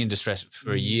 Being in distress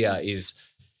for a year is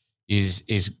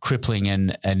crippling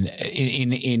and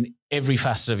in every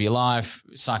facet of your life,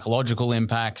 psychological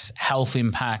impacts, health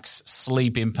impacts,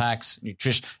 sleep impacts,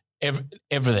 nutrition,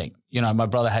 everything. My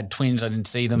brother had twins. I didn't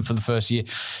see them for the first year.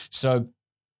 So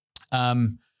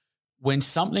when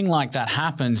something like that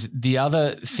happens, the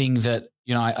other thing that,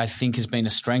 I think has been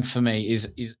a strength for me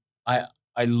is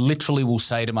I literally will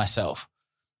say to myself,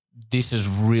 this is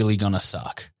really going to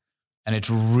suck. And it's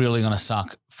really going to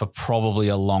suck for probably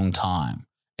a long time.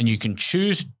 And you can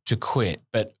choose to quit,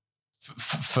 but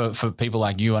for people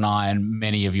like you and I and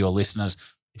many of your listeners,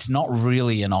 it's not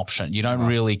really an option. You don't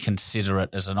really consider it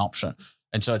as an option.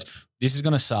 And so this is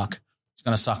going to suck. It's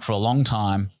going to suck for a long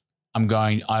time. I'm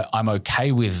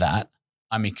okay with that.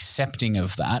 I'm accepting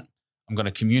of that. I'm going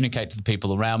to communicate to the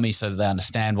people around me so that they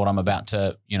understand what I'm about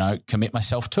to, commit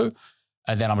myself to.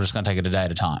 And then I'm just going to take it a day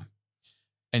at a time.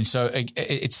 And so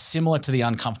it's similar to the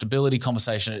uncomfortability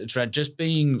conversation. It's about just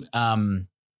being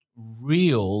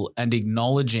real and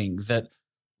acknowledging that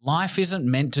life isn't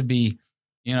meant to be,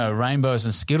 rainbows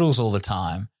and Skittles all the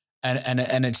time.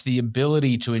 And it's the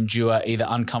ability to endure either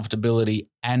uncomfortability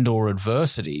and or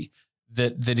adversity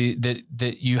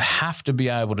that you have to be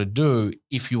able to do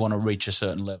if you want to reach a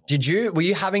certain level. Were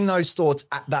you having those thoughts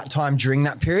at that time during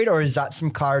that period, or is that some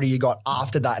clarity you got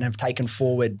after that and have taken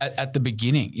forward? At the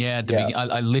beginning, yeah. Beginning,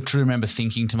 I literally remember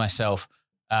thinking to myself,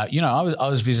 I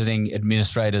was visiting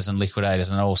administrators and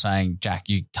liquidators and all saying, Jack,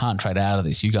 you can't trade out of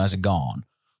this. You guys are gone.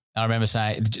 And I remember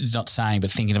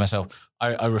but thinking to myself,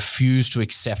 I refuse to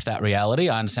accept that reality.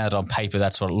 I understand that on paper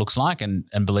that's what it looks like, and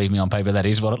believe me, on paper that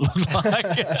is what it looks like.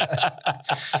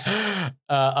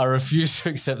 I refuse to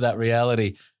accept that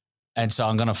reality, and so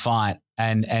I'm going to fight.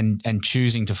 And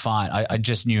choosing to fight, I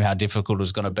just knew how difficult it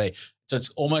was going to be. So it's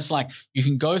almost like you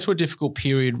can go through a difficult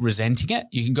period resenting it.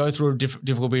 You can go through a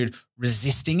difficult period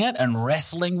resisting it and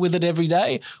wrestling with it every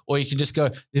day, or you can just go,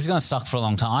 this is going to suck for a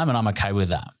long time, and I'm okay with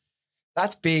that.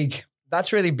 That's big.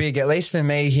 That's really big. At least for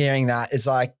me, hearing that is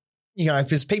like,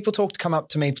 because people come up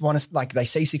to me to want to, like, they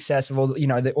see success of all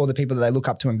the people that they look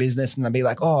up to in business, and they'll be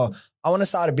like, oh, I want to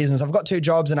start a business. I've got 2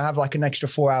 jobs and I have like an extra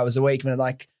 4 hours a week. And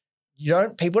like,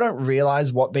 people don't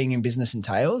realize what being in business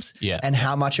entails and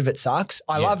how much of it sucks.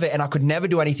 I love it, and I could never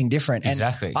do anything different.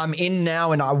 Exactly. And I'm in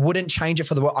now, and I wouldn't change it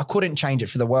for the world. I couldn't change it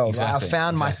for the world. Exactly. Right? I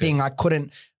found my thing. I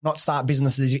couldn't not start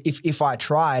businesses if I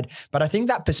tried. But I think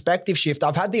that perspective shift,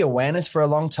 I've had the awareness for a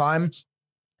long time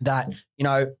that,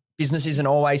 business isn't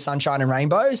always sunshine and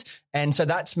rainbows. And so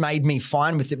that's made me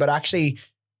fine with it. But actually,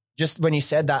 just when you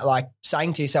said that, like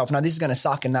saying to yourself, no, this is going to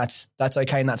suck, and that's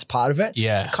okay, and that's part of it.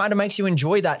 Yeah. It kind of makes you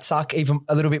enjoy that suck even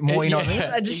a little bit more. You know what I mean?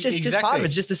 It's just part of it.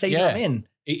 It's just the season I'm in.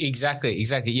 Exactly.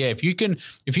 Yeah. If you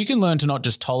can learn to not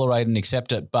just tolerate and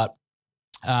accept it, but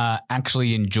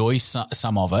actually enjoy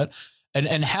some of it.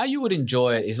 And how you would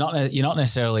enjoy it is you're not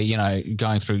necessarily,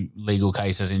 going through legal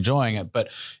cases enjoying it, but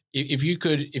if you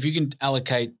can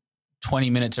allocate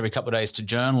 20 minutes every couple of days to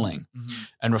journaling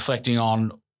and reflecting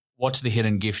on what's the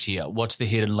hidden gift here, what's the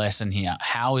hidden lesson here,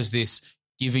 how is this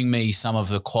giving me some of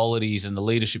the qualities and the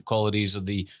leadership qualities or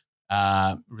the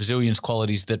resilience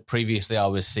qualities that previously I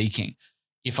was seeking.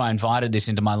 If I invited this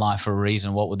into my life for a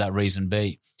reason, what would that reason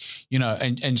be?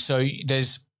 And so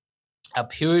there's our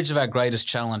periods of our greatest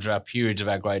challenge are our periods of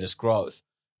our greatest growth.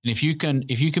 And if you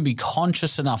can be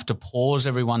conscious enough to pause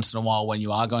every once in a while when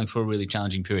you are going through a really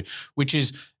challenging period, which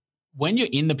is when you're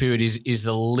in the period is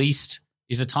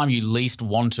the time you least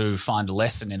want to find a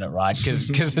lesson in it, right? Because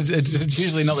it's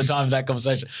usually not the time for that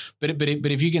conversation. But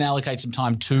if you can allocate some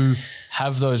time to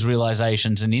have those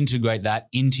realizations and integrate that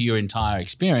into your entire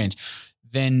experience,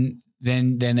 then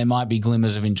there might be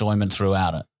glimmers of enjoyment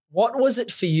throughout it. What was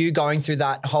it for you going through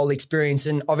that whole experience?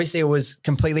 And obviously it was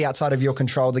completely outside of your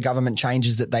control, the government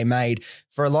changes that they made.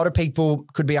 For a lot of people,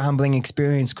 could be a humbling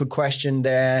experience, could question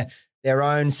their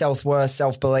own self-worth,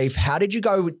 self-belief. How did you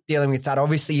go dealing with that?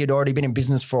 Obviously, you'd already been in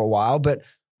business for a while, but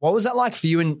What was that like for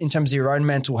you in terms of your own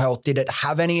mental health? Did it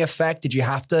have any effect? Did you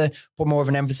have to put more of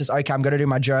an emphasis? Okay, I'm going to do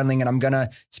my journaling and I'm going to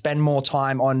spend more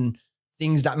time on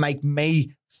things that make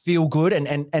me feel good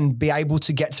and be able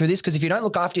to get through this. Because if you don't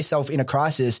look after yourself in a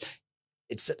crisis,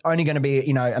 it's only going to be,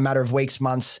 a matter of weeks,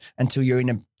 months until you're in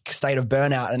a state of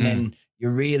burnout. And then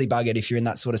you're really buggered if you're in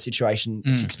that sort of situation,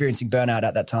 experiencing burnout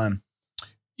at that time.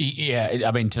 Yeah,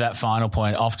 I mean, to that final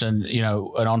point, often,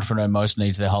 an entrepreneur most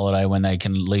needs their holiday when they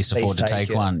can least afford to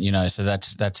take one, so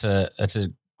that's a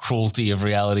cruelty of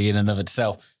reality in and of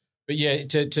itself. But yeah,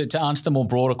 to answer the more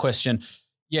broader question,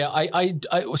 yeah,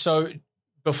 so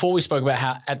before we spoke about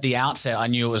how at the outset I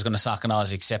knew it was going to suck and I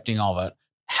was accepting of it.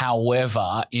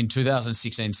 However, in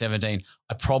 2016, 17,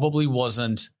 I probably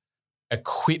wasn't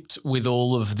equipped with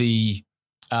all of the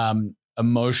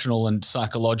emotional and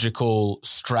psychological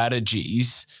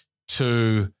strategies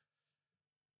to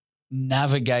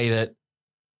navigate it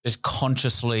as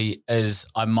consciously as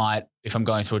I might if I'm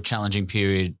going through a challenging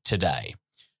period today.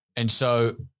 And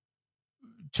so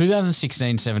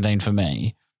 2016, 17 for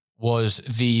me was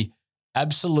the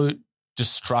absolute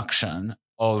destruction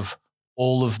of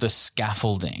all of the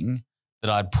scaffolding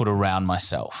that I'd put around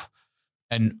myself.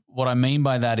 And what I mean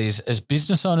by that is, as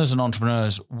business owners and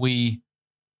entrepreneurs, we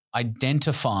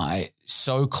identify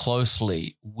so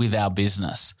closely with our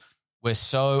business. We're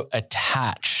so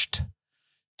attached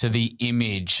to the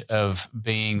image of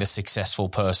being the successful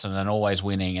person and always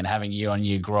winning and having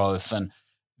year-on-year growth. And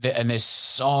there's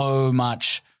so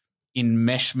much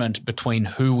enmeshment between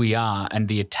who we are and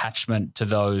the attachment to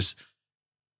those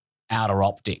outer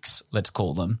optics, let's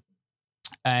call them.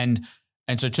 And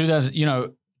so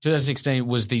 2016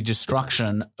 was the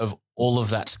destruction of all of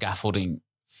that scaffolding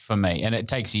for me. And it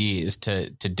takes years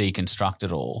to deconstruct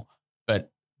it all.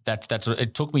 But that's what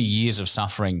it took me years of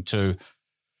suffering to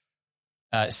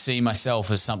see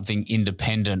myself as something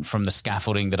independent from the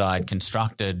scaffolding that I had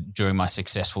constructed during my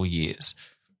successful years.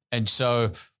 And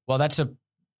so while that's a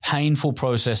painful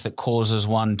process that causes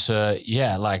one to,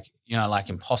 like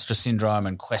imposter syndrome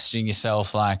and questioning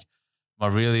yourself, like, am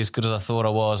I really as good as I thought I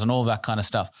was, and all that kind of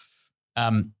stuff.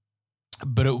 But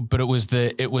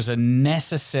it was a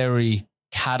necessary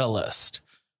catalyst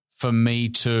for me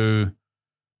to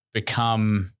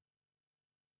become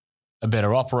a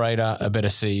better operator, a better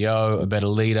CEO, a better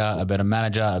leader, a better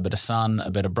manager, a better son,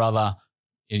 a better brother.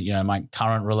 My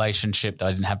current relationship that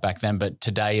I didn't have back then, but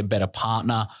today a better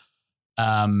partner.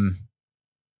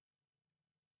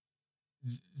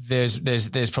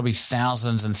 There's probably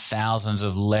thousands and thousands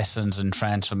of lessons and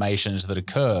transformations that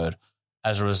occurred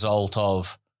as a result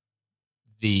of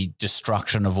the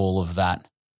destruction of all of that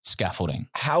scaffolding.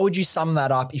 How would you sum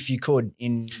that up if you could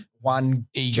in one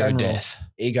ego death?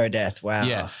 Ego death. Wow.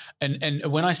 Yeah. And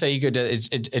when I say ego death,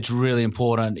 it's really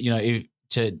important,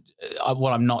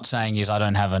 what I'm not saying is I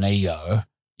don't have an ego.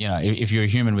 If you're a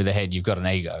human with a head, you've got an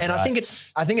ego. And right?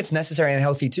 I think it's necessary and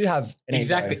healthy to have an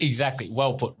ego. Exactly.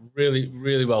 Well put. Really,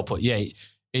 really well put. Yeah.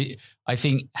 I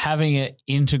think having an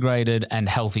integrated and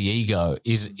healthy ego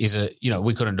is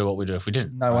we couldn't do what we do if we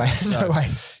didn't. No way. No way.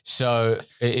 So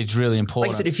it's really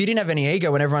important. Like I said, if you didn't have any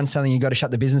ego when everyone's telling you got to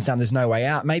shut the business down, there's no way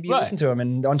out. Maybe you listen to them,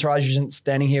 and Entourage isn't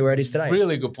standing here where it is today.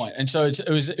 Really good point. And so it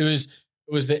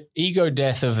was the ego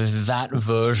death of that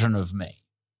version of me.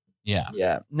 Yeah.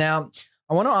 Yeah. Now,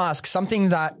 I want to ask something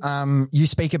that you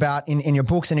speak about in your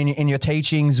books and in your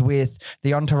teachings with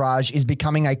the Entourage is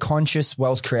becoming a conscious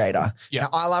wealth creator. Yeah. Now,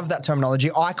 I love that terminology.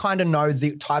 I kind of know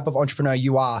the type of entrepreneur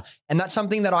you are, and that's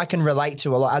something that I can relate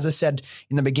to a lot. As I said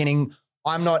in the beginning,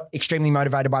 I'm not extremely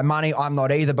motivated by money. I'm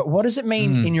not either. But what does it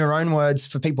mean in your own words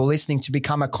for people listening to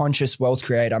become a conscious wealth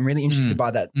creator? I'm really interested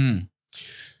by that.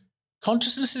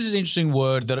 Consciousness is an interesting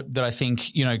word that I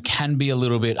think, can be a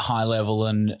little bit high level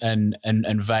and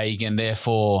vague, and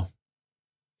therefore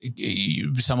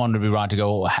someone would be right to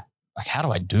go, well, how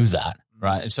do I do that?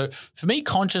 Right. And so for me,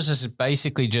 consciousness is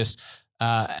basically just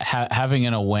having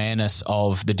an awareness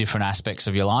of the different aspects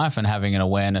of your life and having an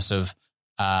awareness of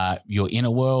your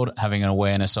inner world, having an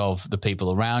awareness of the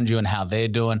people around you and how they're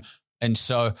doing. And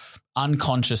so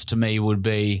unconscious to me would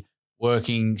be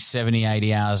working 70,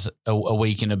 80 hours a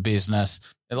week in a business.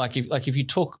 Like if you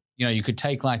took, you could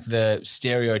take like the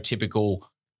stereotypical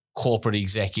corporate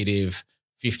executive,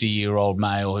 50-year-old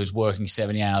male who's working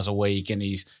 70 hours a week and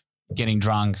he's getting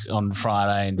drunk on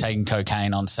Friday and taking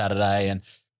cocaine on Saturday, and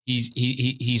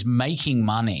he's making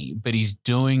money, but he's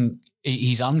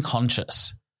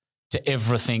unconscious to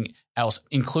everything else,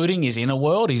 including his inner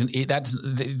world.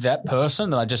 That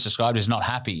person that I just described is not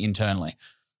happy internally.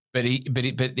 But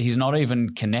he's not even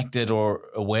connected or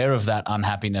aware of that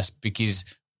unhappiness because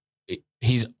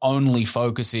his only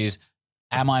focus is,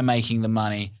 am I making the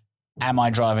money? am I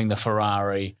driving the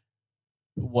Ferrari,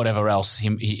 whatever else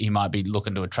he might be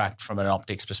looking to attract from an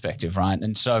optics perspective, right?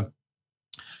 And so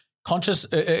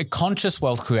a conscious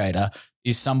wealth creator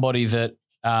is somebody that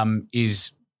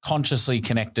is consciously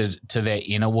connected to their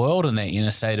inner world and their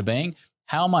inner state of being.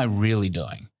 How am I really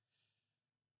doing?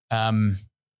 Am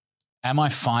I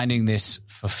finding this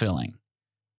fulfilling?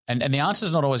 And the answer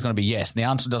is not always going to be yes. The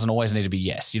answer doesn't always need to be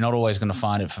yes. You're not always going to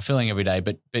find it fulfilling every day,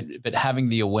 but having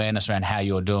the awareness around how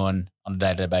you're doing on a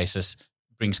day-to-day basis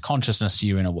brings consciousness to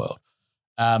your inner world.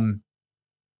 Am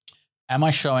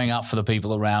I showing up for the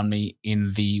people around me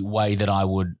in the way that I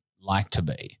would like to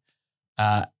be?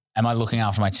 Am I looking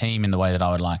after my team in the way that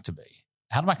I would like to be?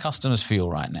 How do my customers feel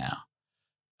right now?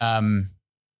 How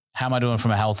am I doing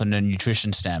from a health and a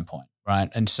nutrition standpoint, right?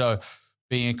 And so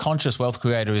being a conscious wealth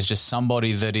creator is just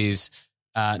somebody that is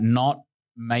not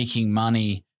making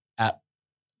money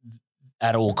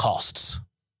at all costs.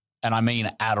 And I mean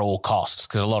at all costs,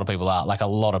 because a lot of people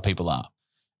are.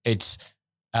 It's,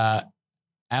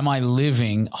 am I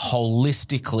living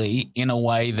holistically in a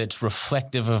way that's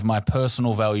reflective of my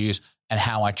personal values and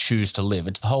how I choose to live?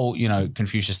 It's the whole,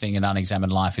 Confucius thing, an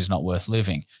unexamined life is not worth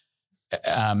living.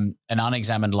 An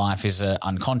unexamined life is an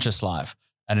unconscious life,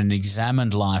 and an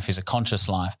examined life is a conscious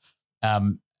life.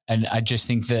 And I just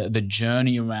think the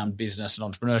journey around business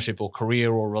and entrepreneurship or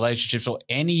career or relationships or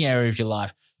any area of your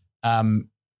life,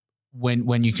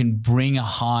 when you can bring a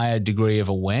higher degree of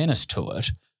awareness to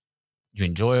it, you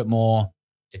enjoy it more,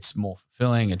 it's more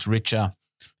fulfilling, it's richer,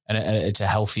 and it's a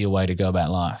healthier way to go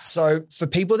about life. So for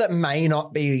people that may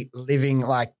not be living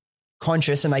like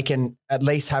conscious, and they can at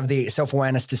least have the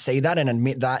self-awareness to see that and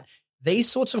admit that, these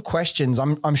sorts of questions,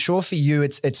 I'm sure for you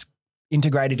it's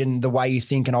integrated in the way you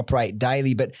think and operate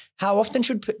daily, but how often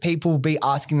should people be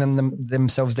asking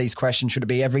themselves these questions? Should it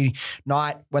be every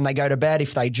night when they go to bed,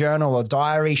 if they journal or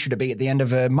diary? Should it be at the end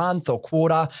of a month or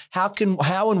quarter?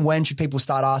 How and when should people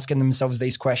start asking themselves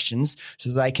these questions so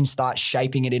that they can start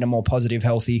shaping it in a more positive,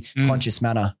 healthy, conscious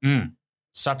manner?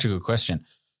 Such a good question.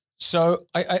 So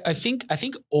I think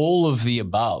all of the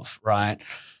above, right?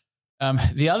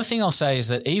 The other thing I'll say is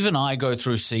that even I go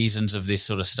through seasons of this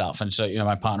sort of stuff. And so,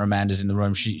 my partner Amanda's in the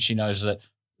room. She knows that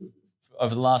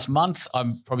over the last month,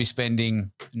 I'm probably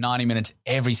spending 90 minutes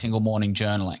every single morning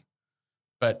journaling.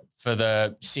 But for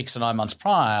the 6 or 9 months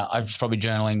prior, I was probably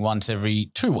journaling once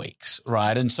every 2 weeks,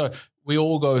 right? And so we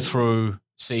all go through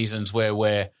seasons where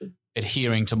we're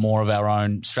adhering to more of our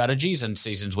own strategies and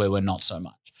seasons where we're not so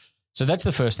much. So that's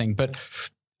the first thing. But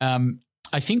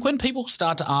I think when people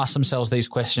start to ask themselves these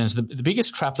questions, the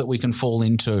biggest trap that we can fall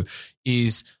into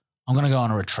is, I'm going to go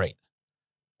on a retreat.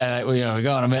 We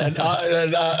go on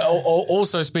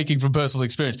also speaking from personal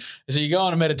experience. So you go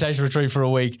on a meditation retreat for a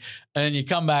week and then you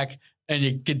come back and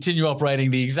you continue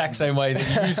operating the exact same way that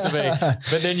you used to be,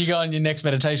 but then you go on your next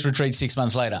meditation retreat 6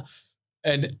 months later.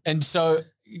 And so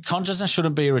consciousness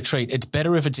shouldn't be a retreat. It's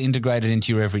better if it's integrated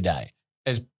into your everyday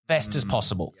as best as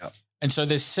possible. Yep. And so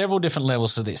there's several different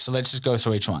levels to this. So let's just go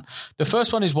through each one. The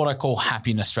first one is what I call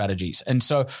happiness strategies. And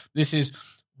so this is,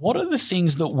 what are the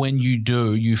things that when you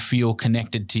do, you feel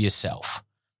connected to yourself?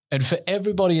 And for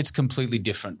everybody, it's completely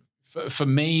different. For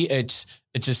me, it's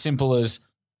as simple as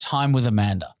time with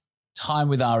Amanda, time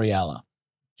with Ariella,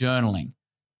 journaling,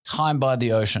 time by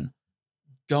the ocean,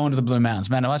 going to the Blue Mountains.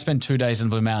 Man, if I spend 2 days in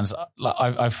the Blue Mountains,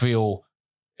 I feel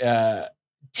 10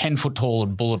 foot tall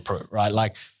and bulletproof, right?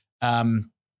 Like,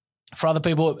 for other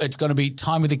people, it's going to be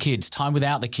time with the kids, time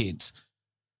without the kids,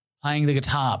 playing the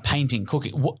guitar, painting,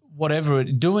 cooking, whatever,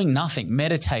 doing nothing,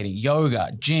 meditating,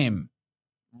 yoga, gym,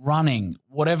 running,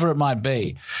 whatever it might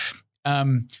be.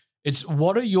 It's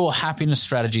what are your happiness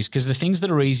strategies? Because the things that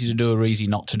are easy to do are easy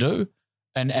not to do.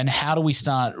 And how do we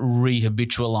start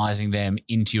rehabitualizing them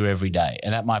into your everyday?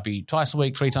 And that might be twice a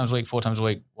week, 3 times a week, 4 times a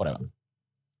week, whatever.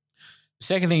 The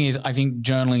second thing is, I think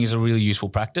journaling is a really useful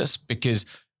practice because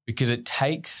it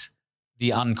takes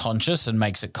the unconscious and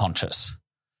makes it conscious,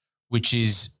 which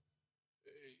is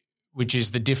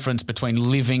the difference between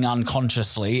living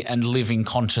unconsciously and living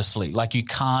consciously. Like, you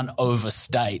can't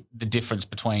overstate the difference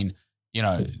between,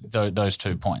 those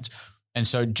 2 points. And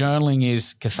so journaling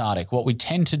is cathartic. What we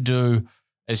tend to do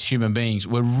as human beings,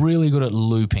 we're really good at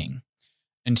looping.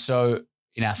 And so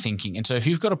in our thinking. And so if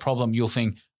you've got a problem, you'll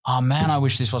think, oh man, I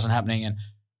wish this wasn't happening. And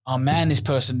oh man, this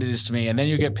person did this to me. And then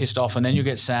you get pissed off, and then you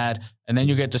get sad, and then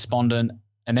you get despondent,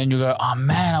 and then you go, oh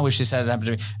man, I wish this had happened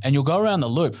to me. And you'll go around the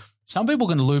loop. Some people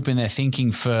can loop in their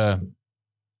thinking for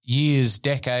years,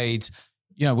 decades.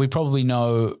 We probably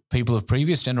know people of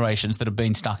previous generations that have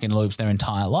been stuck in loops their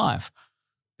entire life.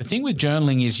 The thing with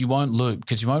journaling is you won't loop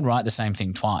because you won't write the same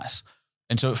thing twice.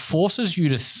 And so it forces you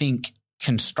to think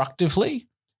constructively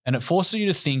And it forces you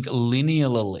to think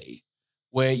linearly,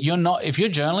 where if you're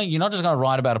journaling, you're not just going to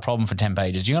write about a problem for 10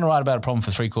 pages. You're going to write about a problem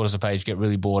for 3/4 of a page, get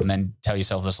really bored, and then tell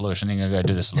yourself the solution, and you're going to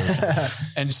go do the solution.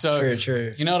 And so,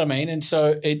 True. You know what I mean? And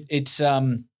so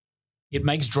it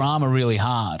makes drama really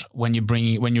hard when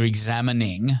you're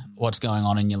examining what's going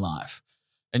on in your life.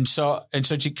 And so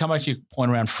to come back to your point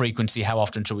around frequency, how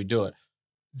often should we do it?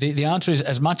 The answer is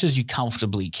as much as you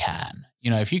comfortably can.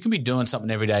 If you can be doing something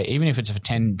every day, even if it's for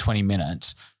 10, 20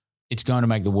 minutes, it's going to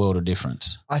make the world a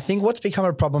difference. I think what's become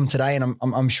a problem today, and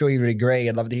I'm sure you would agree,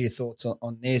 I'd love to hear your thoughts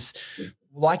on this.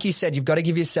 Like you said, you've got to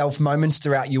give yourself moments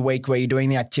throughout your week where you're doing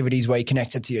the activities where you're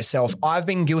connected to yourself. I've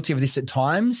been guilty of this at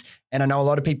times, and I know a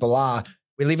lot of people are.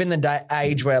 We live in the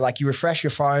age where you refresh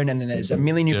your phone and then there's a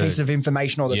million new pieces of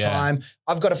information all the time.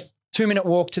 I've got a 2-minute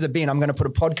walk to the bin. I'm going to put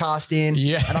a podcast in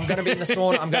and I'm going to be in the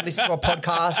sauna. I'm going to listen to a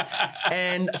podcast.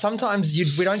 And sometimes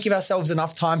we don't give ourselves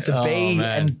enough time to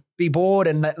and be bored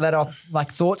and let our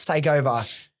thoughts take over.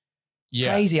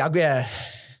 Yeah. Crazy. Yeah.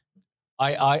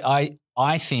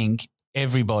 I think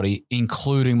everybody,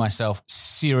 including myself,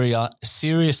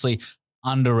 seriously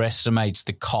underestimates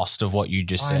the cost of what you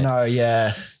just said. I know,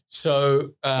 yeah.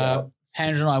 So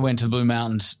Andrew and I went to the Blue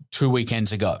Mountains 2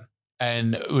 weekends ago,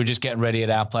 and we were just getting ready at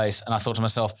our place. And I thought to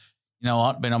myself, you know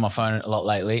what? Been on my phone a lot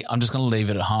lately. I'm just going to leave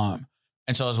it at home.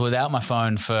 And so I was without my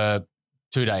phone for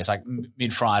 2 days, like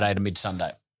mid-Friday to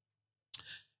mid-Sunday.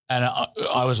 And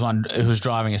I was one who was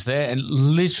driving us there, and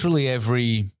literally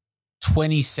every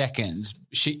 20 seconds,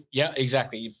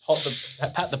 exactly. You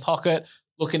pat the pocket,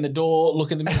 look in the door,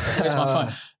 look in the middle, where's my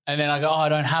phone? And then I go, I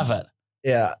don't have it.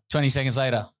 Yeah. 20 seconds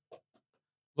later,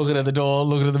 looking at the door,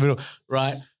 looking at the middle,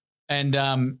 right? And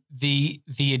the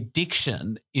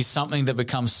addiction is something that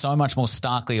becomes so much more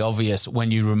starkly obvious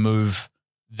when you remove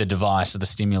the device or the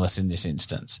stimulus in this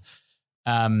instance.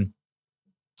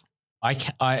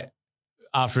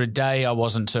 After a day, I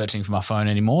wasn't searching for my phone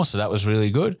anymore, so that was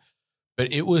really good.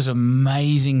 But it was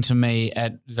amazing to me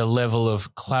at the level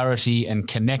of clarity and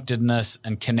connectedness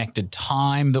and connected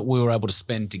time that we were able to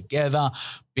spend together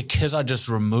because I just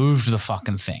removed the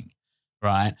fucking thing,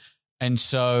 right? And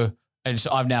so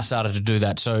I've now started to do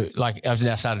that. So I've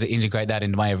now started to integrate that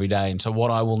into my everyday. And so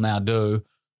what I will now do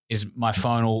is my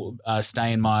phone will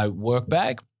stay in my work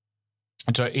bag.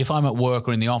 And so if I'm at work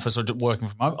or in the office or working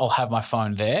from home, I'll have my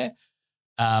phone there.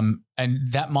 And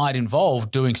that might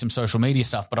involve doing some social media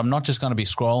stuff, but I'm not just going to be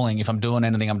scrolling. If I'm doing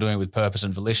anything, I'm doing it with purpose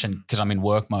and volition because I'm in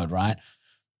work mode, right?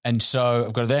 And so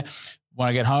I've got it there. When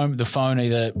I get home, the phone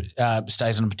either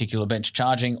stays on a particular bench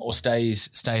charging or stays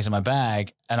in my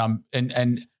bag. And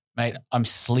mate, I'm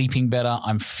sleeping better.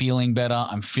 I'm feeling better.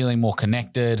 I'm feeling more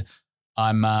connected.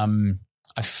 I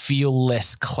feel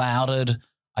less clouded.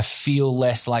 I feel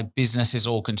less like business is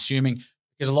all consuming.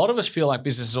 Because a lot of us feel like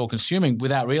business is all consuming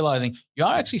without realizing you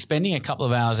are actually spending a couple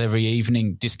of hours every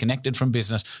evening disconnected from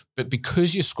business. But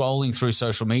because you're scrolling through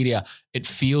social media, it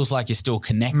feels like you're still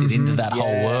connected into that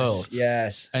whole world.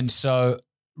 Yes. And so,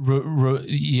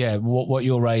 what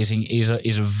you're raising is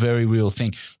a very real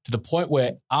thing, to the point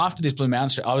where after this Blue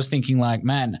Mountain trip, I was thinking like,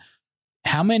 man,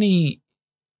 how many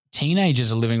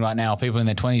teenagers are living right now, people in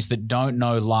their 20s that don't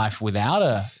know life without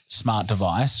a smart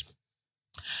device?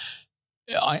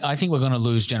 I think we're going to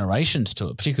lose generations to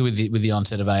it, particularly with the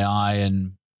onset of AI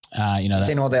and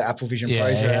seen all the Apple Vision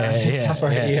Pros stuff.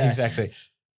 Exactly.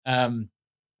 And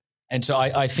so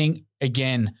I think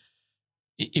again,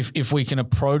 if we can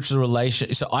approach the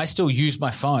relation, so I still use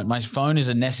my phone. My phone is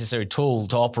a necessary tool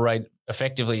to operate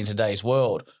effectively in today's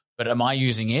world. But am I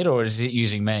using it or is it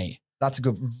using me? That's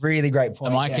a really great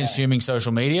point. Am I consuming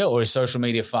social media or is social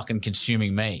media fucking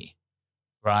consuming me?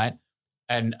 Right.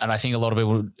 And I think a lot of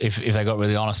people, if they got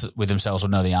really honest with themselves,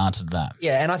 would know the answer to that.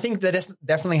 Yeah, and I think that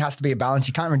definitely has to be a balance.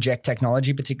 You can't reject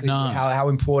technology, particularly how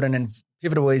important and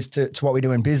pivotal it is to what we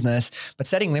do in business. But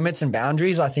setting limits and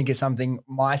boundaries, I think, is something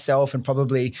myself and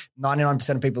probably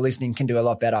 99% of people listening can do a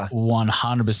lot better.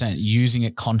 100%. Using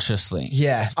it consciously.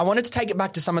 Yeah. I wanted to take it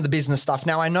back to some of the business stuff.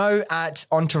 Now, I know at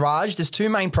Entourage, there's 2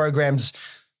 main programs.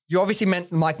 You obviously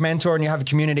mentor and you have a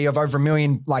community of over 1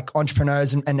 million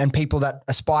entrepreneurs and people that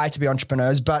aspire to be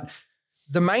entrepreneurs. But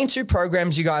the main 2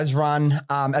 programs you guys run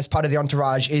as part of the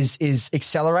Entourage is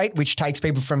Accelerate, which takes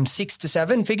people from 6 to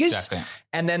 7 figures. Exactly.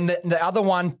 And then the other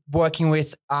one working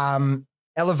with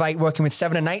Elevate, working with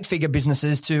 7 and 8 figure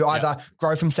businesses to either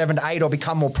grow from 7 to 8 or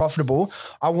become more profitable.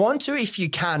 I want to, if you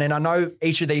can, and I know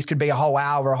each of these could be a whole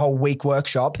hour or a whole week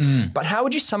workshop, but how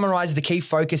would you summarize the key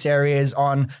focus areas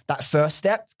on that first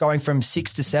step, going from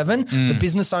 6 to 7? The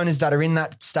business owners that are in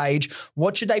that stage,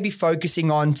 what should they be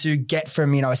focusing on to get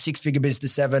from, a 6-figure business to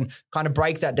 7, kind of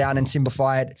break that down and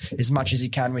simplify it as much as you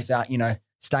can without,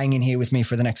 staying in here with me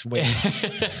for the next week?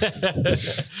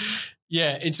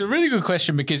 Yeah, it's a really good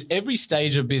question because every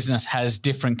stage of business has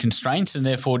different constraints and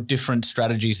therefore different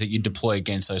strategies that you deploy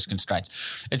against those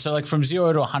constraints. And so like from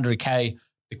 0 to 100K,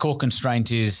 the core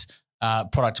constraint is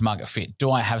product to market fit. Do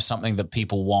I have something that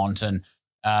people want, and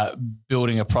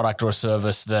building a product or a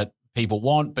service that people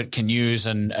want but can use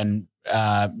and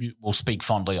will speak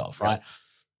fondly of, right?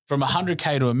 From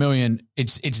 100K to $1 million,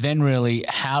 it's then really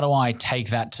how do I take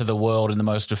that to the world in the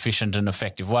most efficient and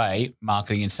effective way,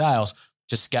 marketing and sales,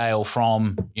 to scale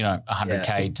from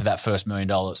 100K to that first $1 million.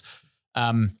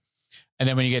 And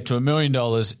then when you get to $1 million,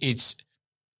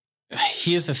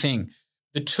 here's the thing: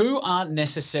 the two aren't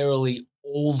necessarily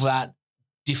all that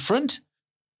different,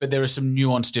 but there are some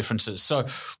nuanced differences. So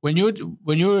when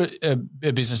you're a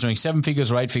business doing 7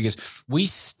 figures or 8 figures, we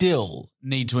still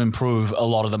need to improve a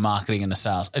lot of the marketing and the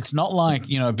sales. It's not like,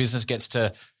 a business gets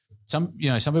to some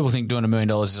people think doing $1 million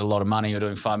is a lot of money, or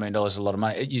doing $5 million is a lot of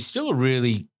money. You're still a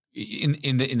really,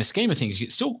 in the scheme of things,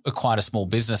 it's still quite a small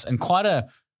business and quite a,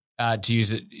 to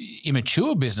use it,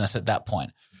 immature business at that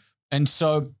point. And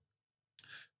so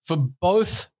for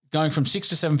both going from 6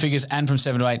 to 7 figures and from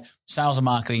 7 to 8, sales and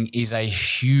marketing is a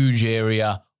huge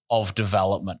area of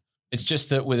development. It's just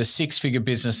that with a 6-figure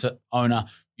business owner,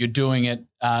 you're doing it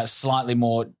slightly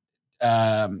more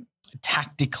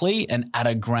tactically and at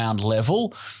a ground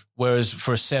level, whereas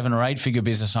for a 7 or 8-figure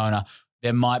business owner,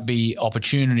 there might be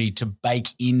opportunity to bake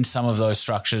in some of those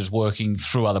structures working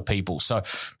through other people. So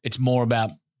it's more about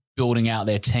building out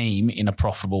their team in a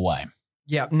profitable way.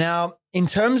 Yeah. Now, in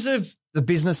terms of the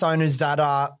business owners that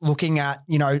are looking at,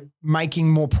 making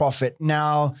more profit.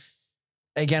 Now,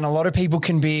 again, a lot of people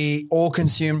can be all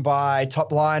consumed by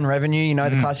top line revenue.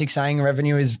 The classic saying,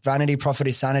 revenue is vanity, profit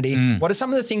is sanity. What are some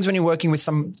of the things when you're working with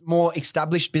some more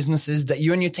established businesses that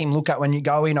you and your team look at when you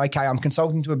go in, okay, I'm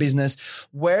consulting to a business.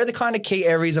 Where are the kind of key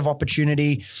areas of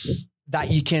opportunity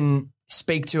that you can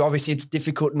speak to? Obviously, it's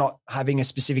difficult not having a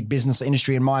specific business or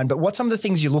industry in mind, but what's some of the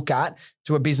things you look at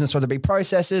to a business, whether it be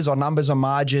processes or numbers or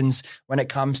margins, when it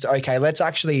comes to, okay,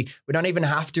 we don't even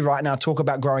have to right now talk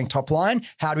about growing top line.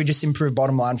 How do we just improve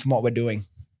bottom line from what we're doing?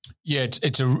 Yeah,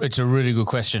 it's a really good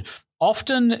question.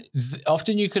 Often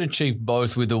you can achieve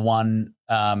both with the one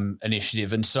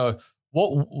initiative. And so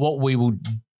what we will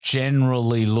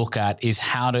generally look at is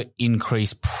how to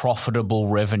increase profitable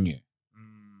revenue.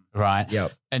 Right.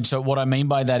 Yep. And so what I mean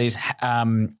by that is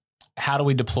how do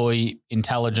we deploy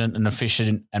intelligent and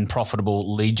efficient and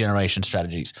profitable lead generation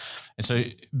strategies? And so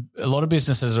a lot of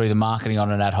businesses are either marketing on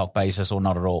an ad hoc basis or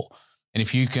not at all. And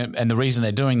and the reason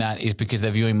they're doing that is because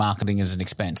they're viewing marketing as an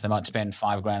expense. They might spend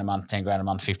 $5,000 a month, $10,000 a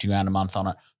month, $50,000 a month on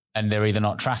it, and they're either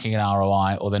not tracking an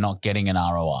ROI or they're not getting an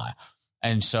ROI.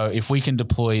 And so if we can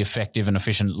deploy effective and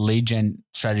efficient lead gen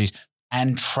strategies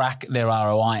and track their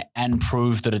ROI and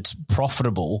prove that it's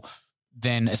profitable,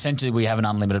 then essentially we have an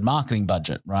unlimited marketing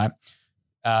budget, right?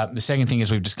 The second thing, as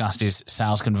we've discussed, is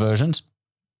sales conversions.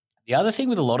 The other thing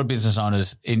with a lot of business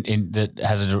owners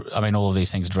all of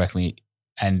these things directly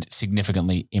and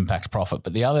significantly impact profit.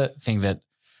 But the other thing that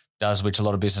does, which a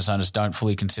lot of business owners don't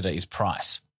fully consider, is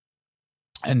price.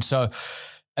 And so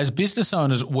as business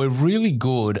owners, we're really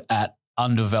good at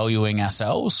undervaluing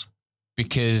ourselves,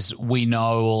 because we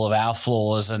know all of our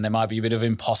flaws, and there might be a bit of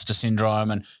imposter syndrome,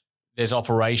 and there's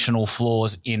operational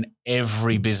flaws in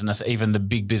every business, even the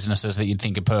big businesses that you'd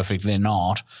think are perfect, they're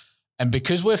not. And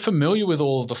because we're familiar with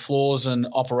all of the flaws and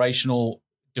operational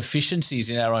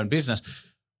deficiencies in our own business,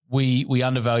 we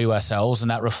undervalue ourselves, and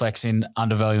that reflects in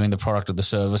undervaluing the product or the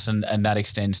service, and that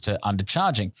extends to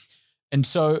undercharging. And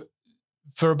so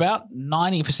for about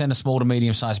 90% of small to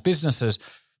medium-sized businesses,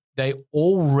 they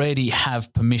already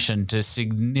have permission to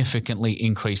significantly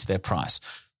increase their price.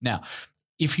 Now,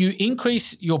 if you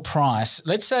increase your price,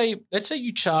 let's say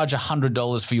you charge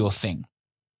 $100 for your thing,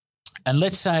 and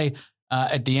let's say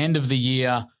at the end of the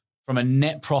year, from a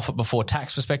net profit before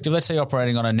tax perspective, let's say you're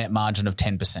operating on a net margin of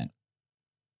 10%.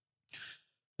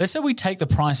 Let's say we take the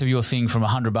price of your thing from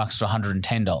 $100 to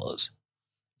 $110.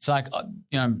 It's like,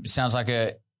 sounds like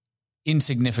a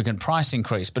insignificant price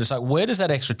increase, but it's like, where does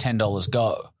that extra $10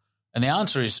 go? And the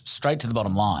answer is straight to the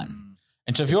bottom line.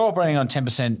 And so if you're operating on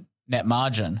 10% net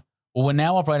margin, well, we're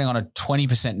now operating on a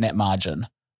 20% net margin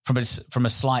from a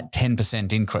slight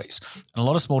 10% increase. And a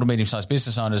lot of small to medium-sized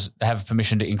business owners have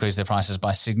permission to increase their prices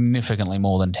by significantly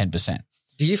more than 10%.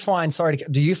 Do you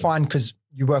find, because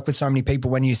you work with so many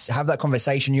people, when you have that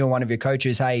conversation, you're one of your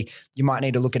coaches, hey, you might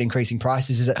need to look at increasing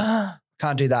prices. Is it,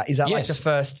 can't do that? Is that like the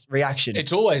first reaction?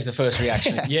 It's always the first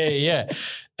reaction. Yeah.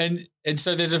 And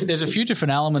so there's a few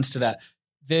different elements to that.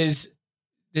 There's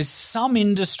there's some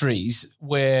industries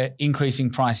where increasing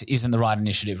price isn't the right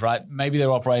initiative, right? Maybe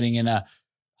they're operating in a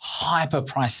hyper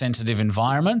price sensitive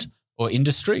environment or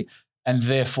industry, and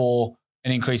therefore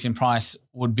an increase in price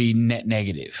would be net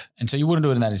negative. And so you wouldn't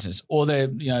do it in that instance. Or they're,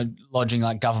 lodging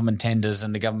like government tenders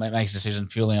and the government makes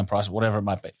decisions purely on price, whatever it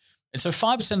might be. And so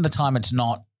 5% of the time it's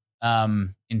not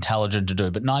intelligent to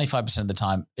do, but 95% of the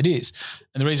time it is.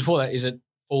 And the reason for that is it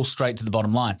falls straight to the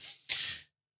bottom line.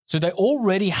 So they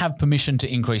already have permission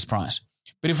to increase price.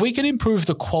 But if we can improve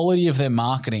the quality of their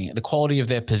marketing, the quality of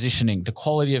their positioning, the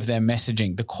quality of their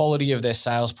messaging, the quality of their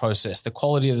sales process, the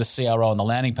quality of the CRO on the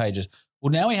landing pages,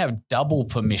 well, now we have double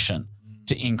permission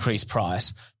to increase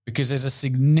price because there's a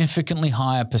significantly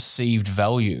higher perceived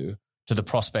value to the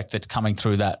prospect that's coming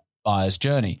through that buyer's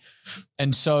journey.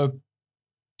 And so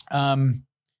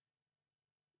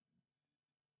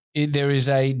there is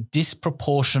a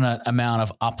disproportionate amount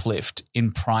of uplift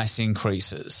in price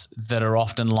increases that are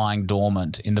often lying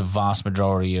dormant in the vast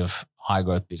majority of high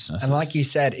growth businesses. And like you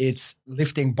said, it's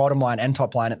lifting bottom line and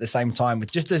top line at the same time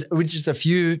with just a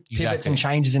few pivots and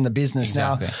changes in the business.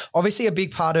 Now, obviously a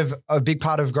big part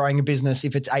of growing a business,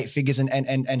 if it's 8 figures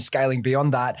and scaling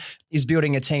beyond that, is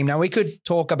building a team. Now we could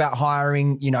talk about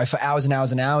hiring, for hours and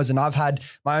hours and hours. And I've had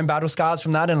my own battle scars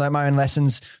from that and learned my own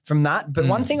lessons from that. But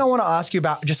one thing I want to ask you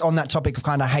about just on that topic of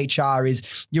kind of HR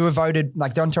is you were voted,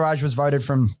 like the Entourage was voted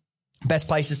from best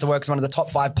places to work as one of the top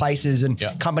 5 places and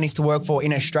companies to work for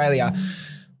in Australia.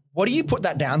 What do you put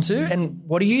that down to? And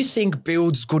what do you think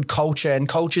builds good culture? And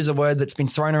culture is a word that's been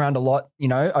thrown around a lot,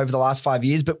 over the last 5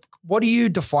 years. But what do you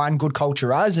define good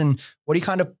culture as? And what do you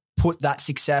kind of put that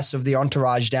success of the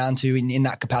Entourage down to in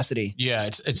that capacity? Yeah,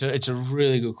 it's a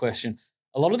really good question.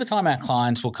 A lot of the time our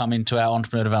clients will come into our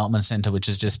Entrepreneur Development Centre, which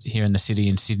is just here in the city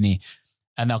in Sydney,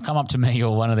 and they'll come up to me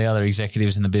or one of the other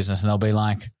executives in the business and they'll be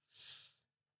like,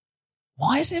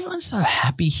 why is everyone so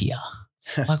happy here?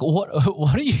 Like,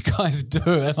 what do you guys do?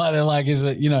 And like, they're like, is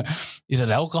it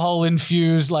alcohol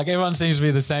infused? Like everyone seems to be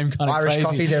the same kind of Irish crazy.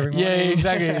 coffees every morning. Yeah,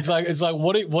 exactly. It's like,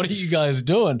 what are you guys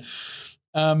doing?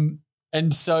 And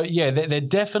so, there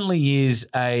definitely is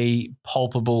a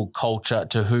palpable culture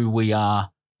to who we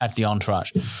are at the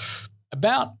Entourage.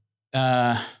 About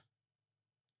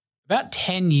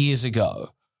 10 years ago,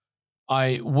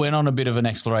 I went on a bit of an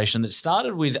exploration that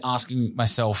started with asking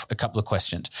myself a couple of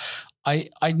questions.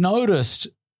 I noticed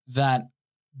that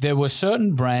there were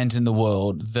certain brands in the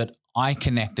world that I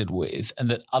connected with and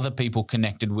that other people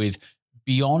connected with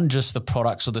beyond just the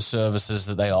products or the services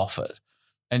that they offered.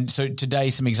 And so today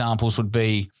some examples would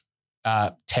be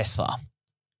Tesla,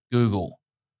 Google,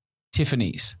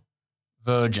 Tiffany's,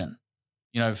 Virgin,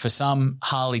 for some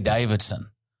Harley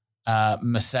Davidson,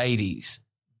 Mercedes,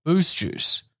 Boost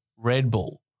Juice, Red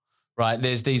Bull, right?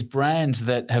 There's these brands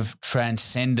that have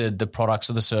transcended the products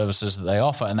or the services that they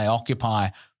offer, and they occupy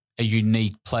a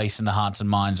unique place in the hearts and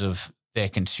minds of their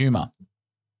consumer.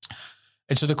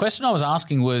 And so the question I was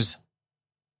asking was,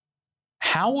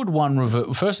 how would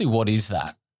one firstly, what is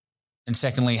that? And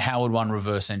secondly, how would one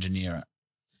reverse engineer it?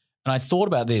 And I thought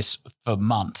about this for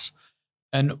months.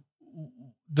 And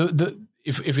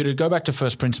if you were to go back to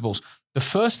first principles, the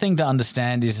first thing to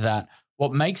understand is that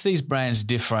what makes these brands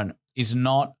different is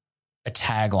not a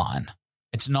tagline.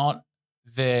 It's not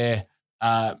their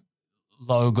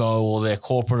logo or their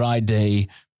corporate ID.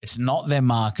 It's not their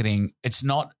marketing. It's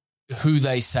not who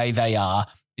they say they are.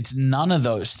 It's none of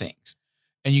those things.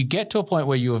 And you get to a point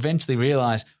where you eventually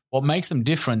realize what makes them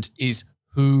different is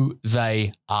who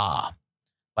they are,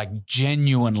 like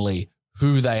genuinely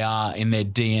who they are in their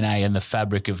DNA and the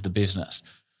fabric of the business.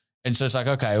 And so it's like,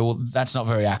 okay, well, that's not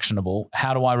very actionable.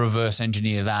 How do I reverse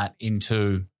engineer that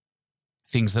into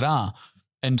things that are?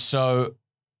 And so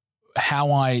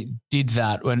how I did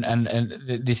that, and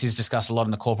this is discussed a lot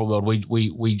in the corporate world,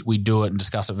 we do it and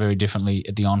discuss it very differently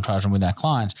at the Entourage and with our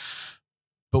clients.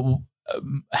 But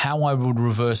how I would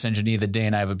reverse engineer the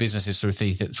DNA of a business is through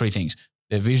three things: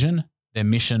 their vision, their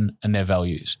mission, and their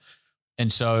values.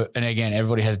 And so, and again,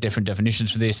 everybody has different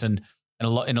definitions for this, and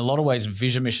in a lot of ways,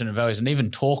 vision, mission, and values, and even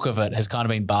talk of it has kind of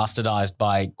been bastardized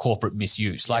by corporate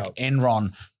misuse. Like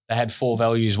Enron, they had 4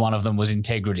 values. One of them was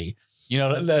integrity.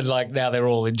 Like now they're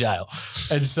all in jail.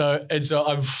 And so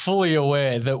I'm fully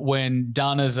aware that when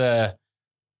done as an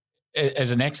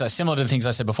exercise, similar to the things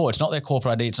I said before, it's not their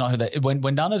corporate ID. It's not who they.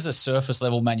 When done as a surface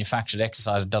level manufactured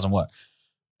exercise, it doesn't work.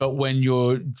 But when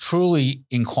you're truly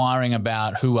inquiring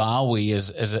about who are we as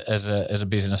a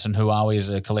business and who are we as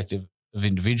a collective of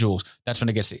individuals, that's when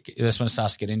it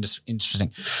starts to get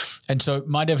interesting. And so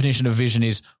my definition of vision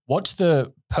is, what's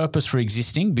the purpose for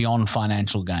existing beyond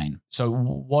financial gain? So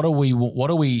what are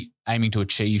we aiming to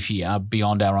achieve here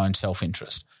beyond our own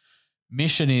self-interest?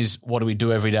 Mission is what do we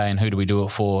do every day and who do we do it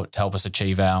for to help us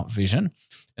achieve our vision.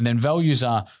 And then values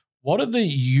are what are the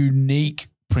unique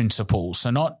principles? So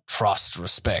not trust,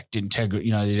 respect, integrity,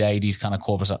 these 80s kind of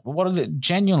corporate stuff, but what are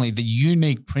genuinely the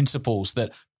unique principles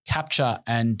that capture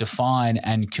and define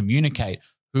and communicate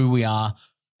who we are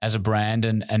as a brand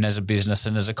and as a business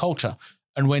and as a culture.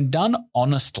 And when done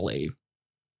honestly,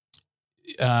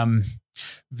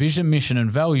 vision, mission,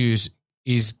 and values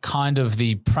is kind of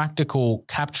the practical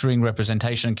capturing,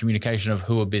 representation, and communication of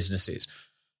who a business is.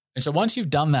 And so once you've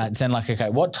done that, it's then like, okay,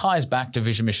 what ties back to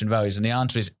vision, mission, values? And the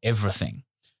answer is everything.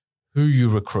 Who you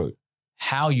recruit,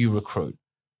 how you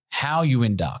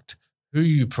induct, who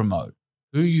you promote,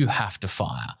 who you have to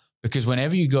fire. Because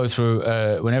whenever you go through,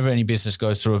 whenever any business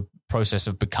goes through a process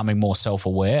of becoming more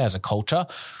self-aware as a culture,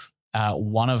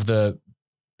 one of the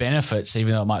benefits,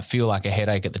 even though it might feel like a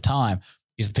headache at the time,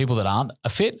 is the people that aren't a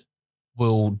fit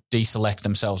will deselect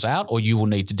themselves out, or you will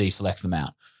need to deselect them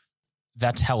out.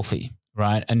 That's healthy,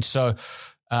 right? And so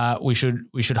we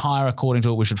should hire according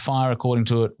to it. We should fire according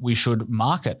to it. We should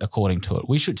market according to it.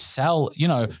 We should sell,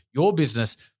 your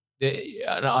business.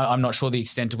 I'm not sure the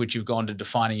extent to which you've gone to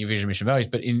defining your vision, mission, values,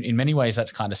 but in many ways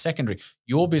that's kind of secondary.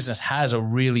 Your business has a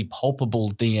really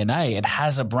palpable DNA. It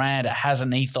has a brand. It has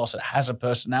an ethos. It has a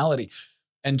personality.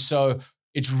 And so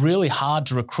it's really hard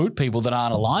to recruit people that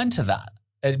aren't aligned to that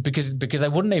because they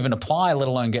wouldn't even apply, let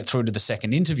alone get through to the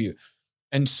second interview.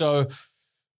 And so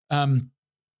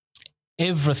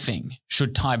everything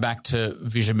should tie back to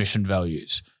vision, mission,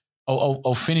 values.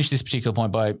 I'll finish this particular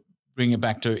point by bringing it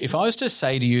back to, if I was to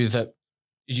say to you that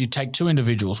you take two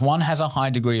individuals, one has a high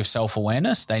degree of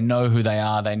self-awareness, they know who they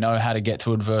are, they know how to get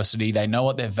through adversity, they know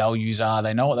what their values are,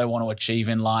 they know what they want to achieve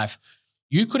in life.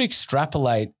 You could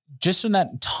extrapolate just from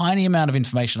that tiny amount of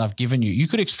information I've given you, you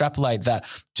could extrapolate that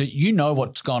to,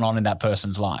 what's gone on in that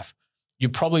person's life. You're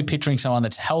probably picturing someone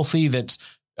that's healthy, that's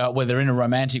whether they're in a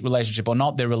romantic relationship or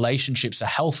not, their relationships are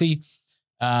healthy.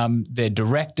 They're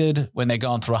directed when they're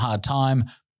going through a hard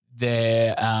time.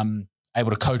 They're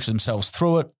able to coach themselves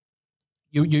through it.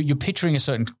 You're picturing a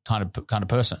certain kind of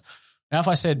person. Now, if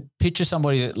I said picture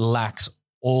somebody that lacks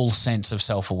all sense of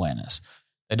self-awareness,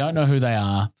 they don't know who they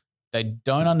are, they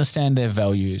don't understand their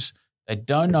values, they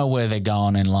don't know where they're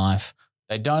going in life,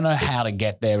 they don't know how to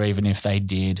get there even if they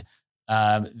did.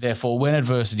 Therefore, when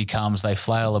adversity comes, they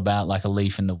flail about like a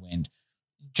leaf in the wind.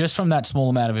 Just from that small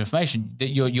amount of information, that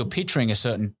you're picturing a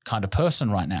certain kind of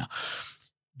person right now.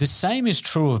 The same is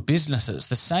true of businesses.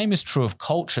 The same is true of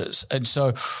cultures. And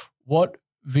so what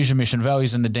vision, mission,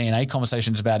 values and the DNA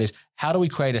conversation is about is how do we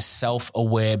create a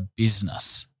self-aware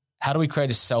business? How do we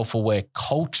create a self-aware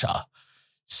culture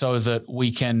so that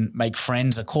we can make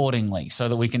friends accordingly, so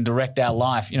that we can direct our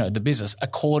life, the business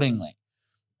accordingly?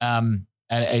 And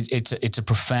it's a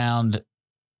profound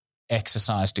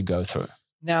exercise to go through.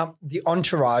 Now, the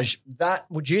entourage,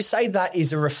 would you say that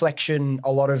is a reflection,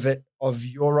 a lot of it, of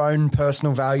your own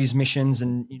personal values, missions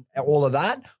and all of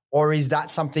that? Or is that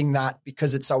something that,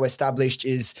 because it's so established,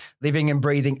 is living and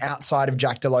breathing outside of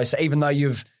Jack Delosa, even though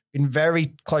you've been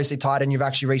very closely tied and you've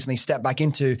actually recently stepped back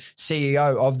into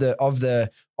CEO of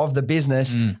the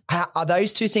business? Are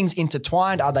those two things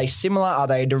intertwined? Are they similar? Are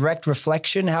they a direct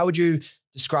reflection? How would you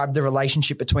describe the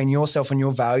relationship between yourself and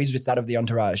your values with that of the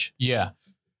entourage? Yeah.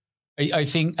 I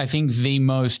think the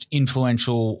most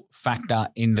influential factor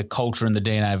in the culture and the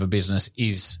DNA of a business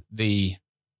is the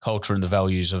culture and the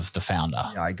values of the founder.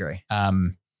 Yeah, I agree.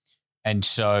 And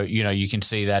so, you can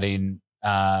see that in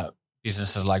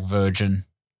businesses like Virgin.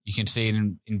 You can see it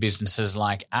in businesses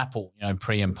like Apple,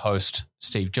 pre and post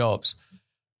Steve Jobs.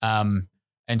 And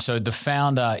so the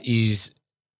founder is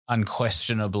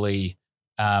unquestionably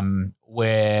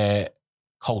where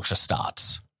culture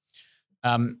starts.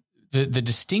 The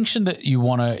distinction that you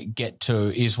want to get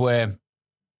to is where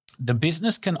the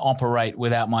business can operate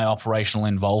without my operational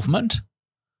involvement,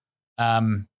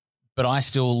 but I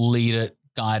still lead it,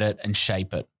 guide it, and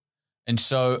shape it. And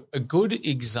so a good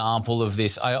example of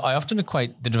this, I often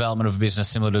equate the development of a business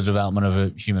similar to the development of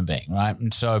a human being, right?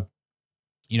 And so,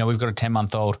 we've got a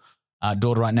 10-month-old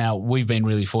daughter right now. We've been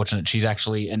really fortunate. She's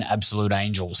actually an absolute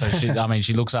angel. So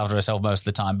she looks after herself most of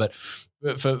the time. But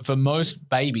for most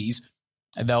babies,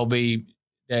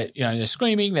 they're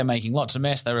screaming, they're making lots of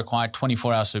mess, they require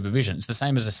 24-hour supervision. It's the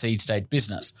same as a seed stage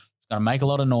business. It's going to make a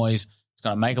lot of noise, it's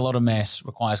going to make a lot of mess,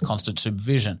 requires constant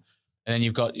supervision. And then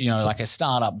you've got, like a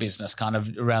startup business kind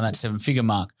of around that 7-figure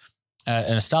mark.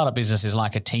 And a startup business is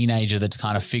like a teenager that's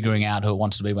kind of figuring out who it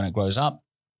wants to be when it grows up.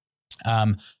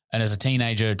 And as a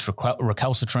teenager, it's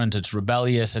recalcitrant, it's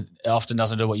rebellious, it often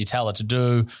doesn't do what you tell it to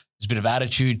do. There's a bit of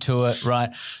attitude to it,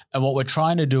 right? And what we're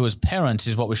trying to do as parents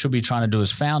is what we should be trying to do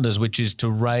as founders, which is to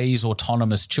raise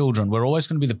autonomous children. We're always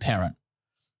going to be the parent.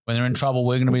 When they're in trouble,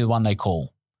 we're going to be the one they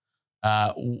call.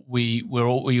 You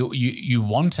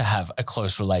want to have a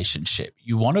close relationship.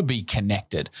 You want to be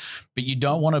connected, but you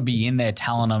don't want to be in there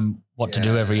telling them what to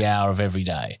do every hour of every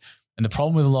day. And the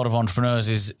problem with a lot of entrepreneurs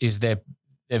is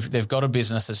they've got a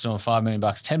business that's doing $5 million,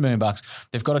 $10 million.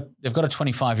 They've got a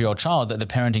 25-year-old child that they're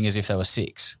parenting as if they were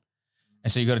 6.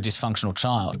 And so you've got a dysfunctional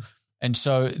child. And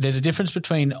so there's a difference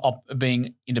between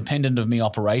being independent of me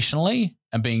operationally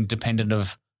and being dependent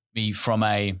of me from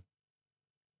a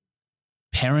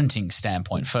parenting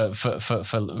standpoint, for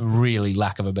really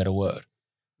lack of a better word.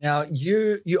 Now,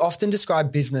 you often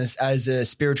describe business as a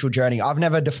spiritual journey. I've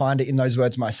never defined it in those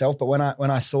words myself, but when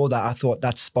I saw that, I thought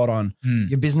that's spot on.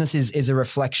 Your business is a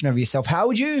reflection of yourself. How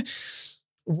would you?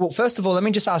 Well, first of all, let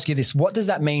me just ask you this: what does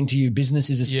that mean to you? Business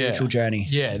is a spiritual journey.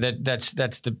 Yeah, that's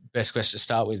the best question to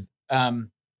start with. I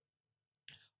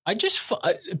just,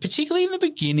 particularly in the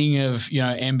beginning of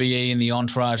MBE and the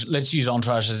Entourage. Let's use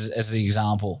Entourage as the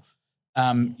example.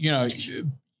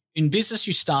 In business,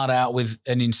 you start out with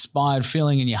an inspired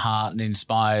feeling in your heart, an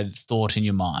inspired thought in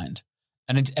your mind.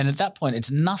 And at that point, it's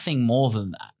nothing more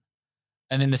than that.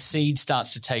 And then the seed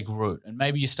starts to take root, and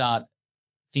maybe you start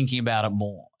thinking about it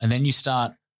more. And then you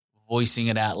start voicing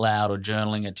it out loud or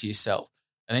journaling it to yourself.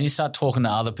 And then you start talking to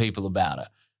other people about it.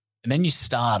 And then you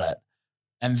start it.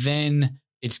 And then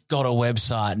it's got a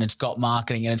website and it's got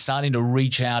marketing and it's starting to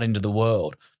reach out into the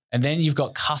world. And then you've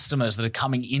got customers that are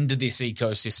coming into this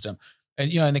ecosystem. And,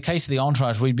 in the case of the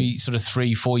Entourage, we'd be sort of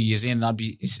 3-4 years in and I'd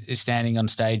be standing on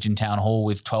stage in Town Hall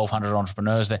with 1,200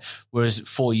 entrepreneurs there. Whereas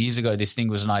 4 years ago, this thing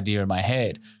was an idea in my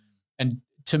head. And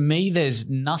to me, there's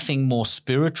nothing more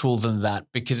spiritual than that,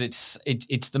 because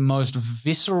it's the most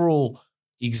visceral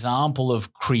example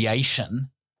of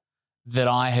creation that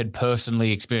I had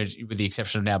personally experienced, with the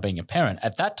exception of now being a parent.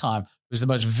 At that time, it was the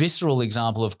most visceral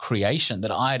example of creation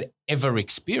that I had ever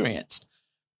experienced.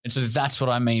 And so that's what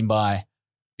I mean by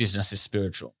business is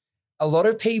spiritual. A lot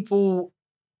of people,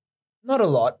 not a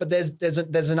lot, but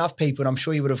there's enough people, and I'm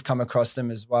sure you would have come across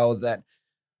them as well, that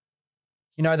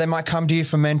they might come to you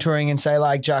for mentoring and say,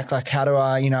 like, Jack, like, how do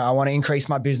I want to increase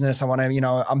my business. I want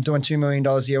to, I'm doing $2 million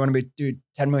a year. I want to do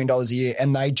 $10 million a year.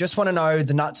 And they just want to know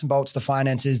the nuts and bolts, the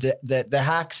finances, the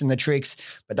hacks and the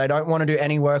tricks, but they don't want to do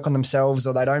any work on themselves,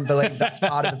 or they don't believe that's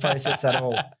part of the process at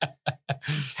all.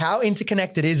 How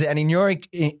interconnected is it? And in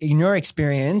your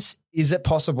experience, is it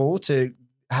possible to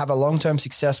have a long-term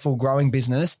successful growing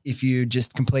business if you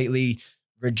just completely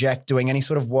reject doing any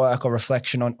sort of work or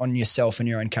reflection on yourself and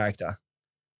your own character?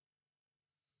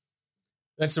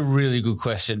 That's a really good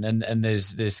question, and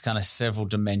there's kind of several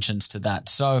dimensions to that.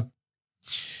 So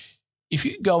if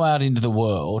you go out into the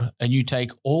world and you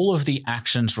take all of the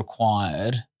actions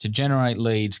required to generate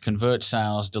leads, convert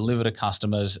sales, deliver to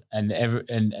customers, and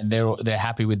they're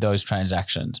happy with those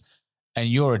transactions, and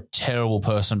you're a terrible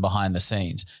person behind the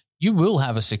scenes, you will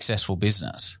have a successful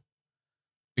business,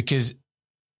 because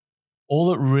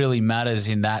all that really matters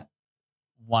in that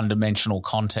one-dimensional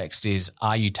context is,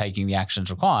 are you taking the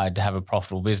actions required to have a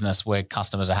profitable business where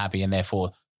customers are happy and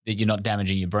therefore that you're not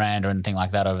damaging your brand or anything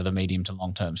like that over the medium to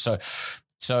long term. So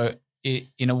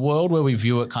in a world where we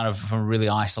view it kind of from a really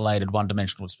isolated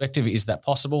one-dimensional perspective, is that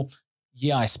possible?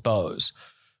 Yeah, I suppose.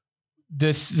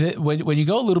 When you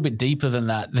go a little bit deeper than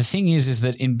that, the thing is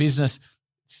that in business,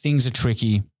 things are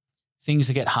tricky, things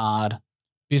get hard,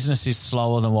 business is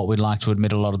slower than what we'd like to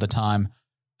admit a lot of the time.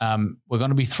 We're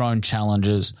going to be thrown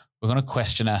challenges. We're going to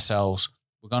question ourselves.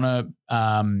 We're going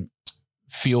to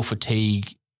feel fatigue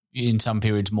in some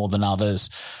periods more than others.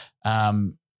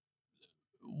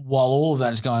 While all of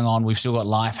that is going on, we've still got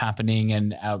life happening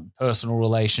and our personal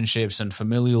relationships and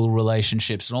familial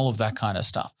relationships and all of that kind of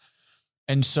stuff.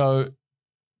 And so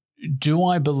do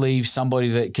I believe somebody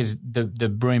that, because the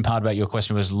brilliant part about your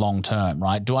question was long-term,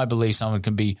 right? Do I believe someone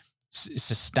can be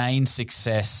sustained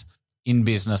success in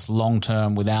business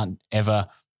long-term without ever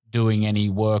doing any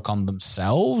work on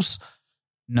themselves?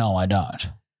 No, I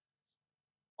don't.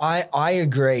 I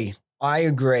agree.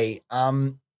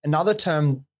 Another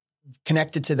term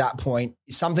connected to that point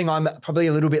is something I'm probably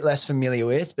a little bit less familiar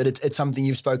with, but it's something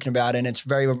you've spoken about, and it's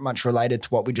very much related to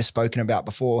what we just spoken about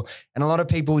before. And a lot of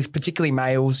people, particularly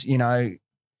males,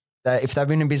 that if they've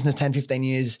been in business 10, 15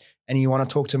 years and you want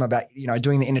to talk to them about,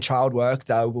 doing the inner child work,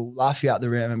 they will laugh you out the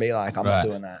room and be like, I'm not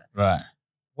doing that. Right.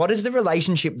 What is the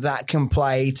relationship that can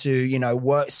play to,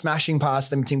 work, smashing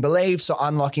past limiting beliefs or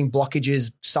unlocking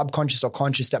blockages, subconscious or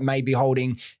conscious, that may be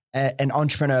holding an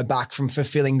entrepreneur back from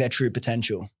fulfilling their true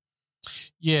potential?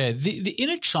 Yeah, the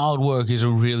inner child work is a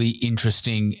really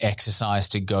interesting exercise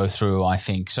to go through, I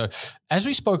think. So as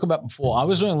we spoke about before, I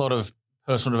was doing a lot of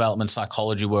personal development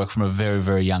psychology work from a very,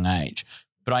 very young age,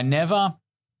 but I never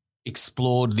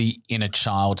explored the inner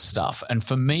child stuff. And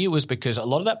for me, it was because a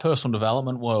lot of that personal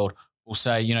development world will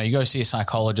say, you know, you go see a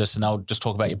psychologist and they'll just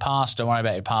talk about your past. Don't worry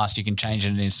about your past. You can change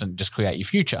in an instant, just create your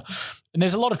future. And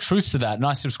there's a lot of truth to that. And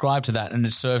I subscribe to that, and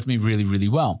it served me really, really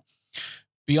well.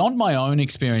 Beyond my own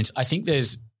experience, I think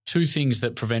there's two things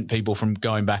that prevent people from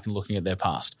going back and looking at their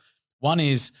past. One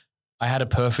is I had a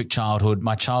perfect childhood.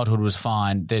 My childhood was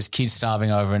fine. There's kids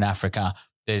starving over in Africa.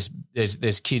 There's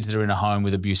kids that are in a home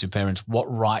with abusive parents. What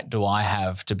right do I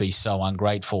have to be so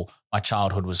ungrateful? My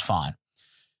childhood was fine.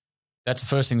 That's the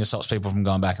first thing that stops people from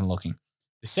going back and looking.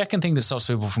 The second thing that stops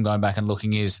people from going back and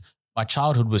looking is my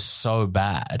childhood was so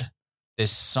bad.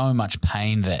 There's so much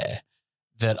pain there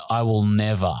that I will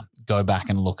never go back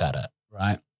and look at it,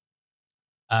 right?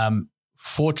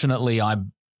 Fortunately, I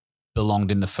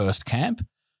belonged in the first camp.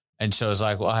 And so it's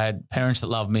like, well, I had parents that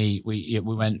loved me. We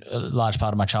went a large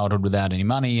part of my childhood without any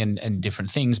money and different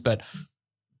things, but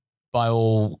by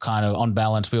all kind of on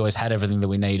balance, we always had everything that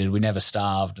we needed. We never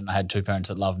starved, and I had two parents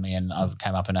that loved me, and I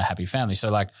came up in a happy family.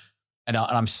 So like, and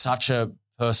I'm such a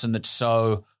person that's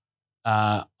so,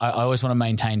 I always want to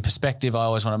maintain perspective. I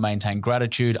always want to maintain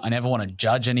gratitude. I never want to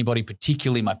judge anybody,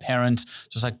 particularly my parents.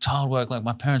 So it's like child work, like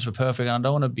my parents were perfect and I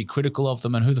don't want to be critical of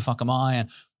them and who the fuck am I and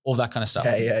all that kind of stuff.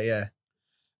 Yeah.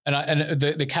 And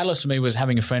the catalyst for me was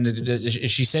having a friend.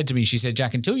 She said to me,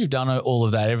 Jack, until you've done all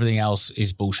of that, everything else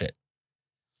is bullshit.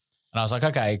 And I was like,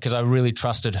 okay, because I really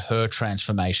trusted her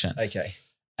transformation. Okay.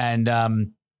 And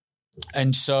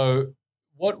so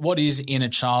what is inner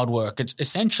child work? It's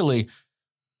essentially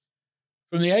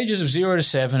from the ages of 0 to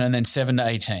 7 and then 7 to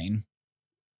 18,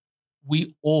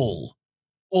 we all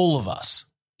of us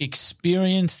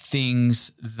experience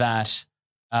things that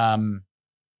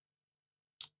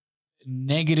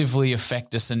negatively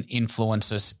affect us and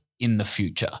influence us in the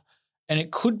future. And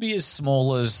it could be as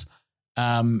small as,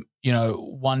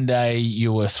 one day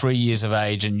you were 3 years of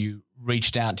age and you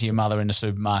reached out to your mother in the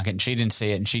supermarket and she didn't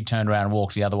see it and she turned around and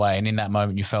walked the other way. And in that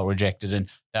moment you felt rejected and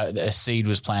a seed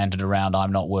was planted around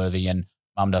I'm not worthy and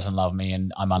mum doesn't love me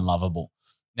and I'm unlovable.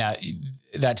 Now,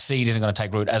 that seed isn't going to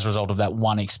take root as a result of that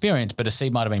one experience, but a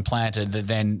seed might have been planted that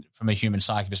then from a human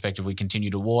psyche perspective, we continue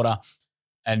to water.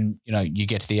 And, you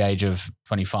get to the age of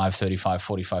 25, 35,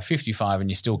 45, 55, and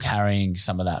you're still carrying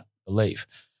some of that belief.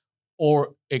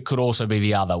 Or it could also be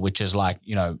the other, which is like,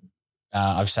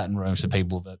 I've sat in rooms with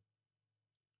people that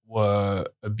were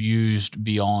abused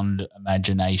beyond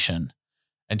imagination.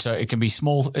 And so it can be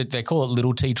small, they call it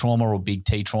little T trauma or big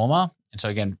T trauma. And so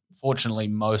again, fortunately,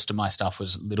 most of my stuff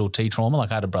was little T trauma.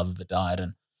 Like I had a brother that died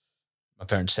and my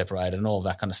parents separated and all of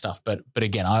that kind of stuff. But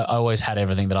again, I always had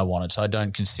everything that I wanted. So I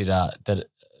don't consider that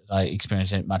I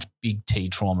experienced much big T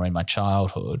trauma in my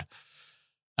childhood.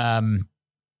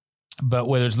 But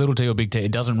whether it's little T or big T,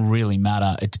 it doesn't really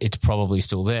matter. It's probably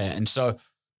still there. And so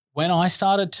when I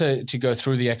started to go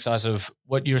through the exercise of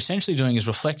what you're essentially doing is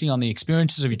reflecting on the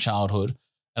experiences of your childhood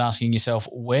and asking yourself,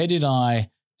 where did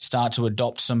I start to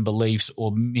adopt some beliefs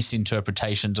or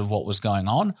misinterpretations of what was going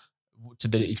on to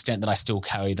the extent that I still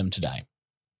carry them today?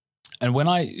 And when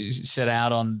I set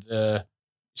out on the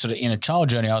sort of inner child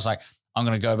journey, I was like, I'm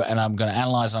going to go back and I'm going to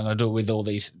analyze and I'm going to do it with all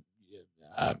these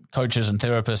coaches and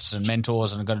therapists and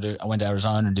mentors. And I went to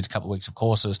Arizona and did a couple of weeks of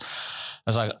courses. I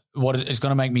was like, it's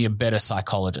going to make me a better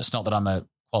psychologist. Not that I'm a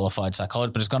qualified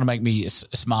psychologist, but it's going to make me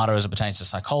smarter as it pertains to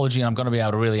psychology. And I'm going to be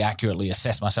able to really accurately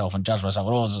assess myself and judge myself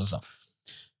and all this stuff.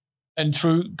 And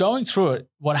through going through it,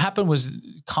 what happened was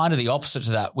kind of the opposite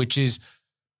to that, which is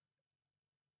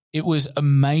it was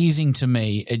amazing to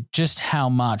me at just how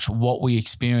much what we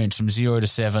experience from 0 to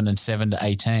 7 and 7 to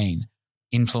 18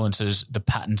 influences the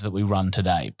patterns that we run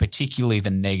today, particularly the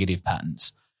negative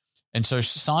patterns. And so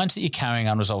signs that you're carrying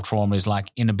unresolved trauma is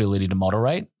like inability to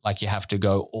moderate, like you have to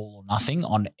go all or nothing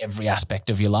on every aspect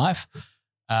of your life.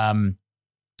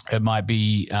 It might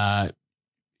be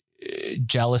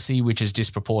jealousy, which is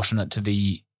disproportionate to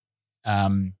the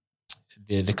kind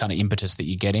of impetus that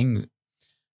you're getting.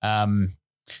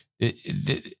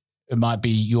 It might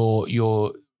be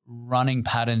your running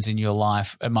patterns in your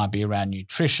life. It might be around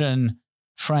nutrition,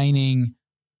 training,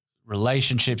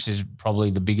 relationships is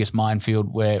probably the biggest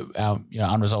minefield where our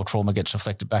unresolved trauma gets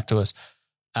reflected back to us.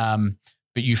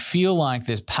 But you feel like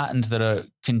there's patterns that are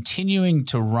continuing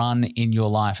to run in your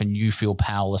life and you feel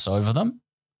powerless over them.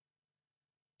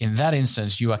 In that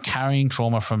instance, you are carrying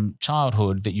trauma from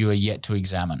childhood that you are yet to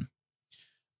examine.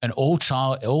 And all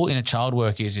inner child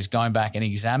work is going back and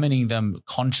examining them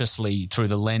consciously through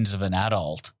the lens of an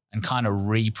adult and kind of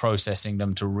reprocessing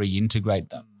them to reintegrate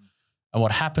them. And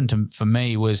what happened for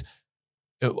me was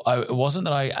it wasn't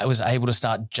that I was able to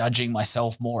start judging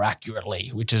myself more accurately,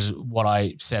 which is what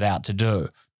I set out to do.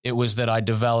 It was that I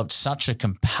developed such a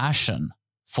compassion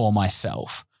for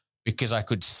myself because I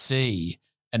could see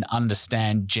and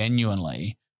understand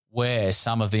genuinely where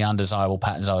some of the undesirable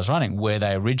patterns I was running, where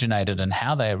they originated and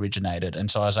how they originated. And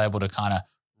so I was able to kind of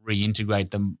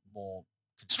reintegrate them more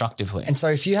constructively. And so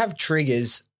if you have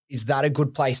triggers, is that a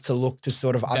good place to look to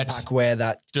sort of unpack where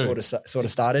that sort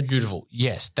of started? Beautiful.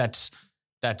 Yes, that's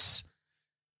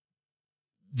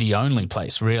the only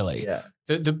place really. Yeah.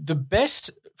 The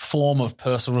best form of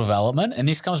personal development, and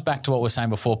this comes back to what we were saying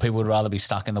before, people would rather be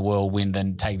stuck in the whirlwind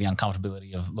than take the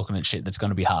uncomfortability of looking at shit that's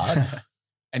going to be hard.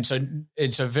 And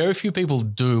so very few people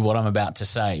do what I'm about to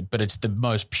say, but it's the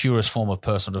most purest form of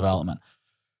personal development.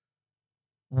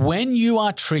 When you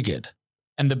are triggered,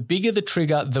 and the bigger the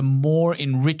trigger, the more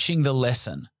enriching the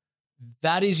lesson,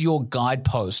 that is your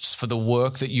guideposts for the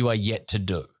work that you are yet to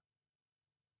do.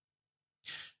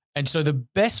 And so the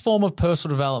best form of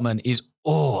personal development is,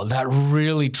 oh, that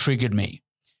really triggered me.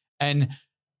 And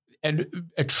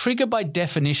a trigger by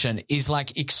definition is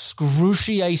like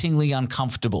excruciatingly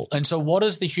uncomfortable. And so what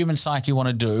does the human psyche want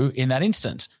to do in that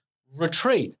instance?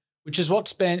 Retreat, which is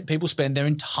what people spend their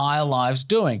entire lives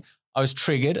doing. I was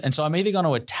triggered, and so I'm either going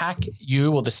to attack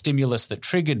you or the stimulus that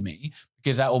triggered me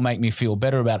because that will make me feel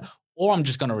better about it, or I'm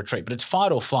just going to retreat. But it's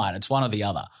fight or flight. It's one or the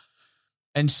other.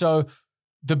 And so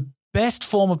the best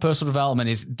form of personal development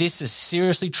is this is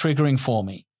seriously triggering for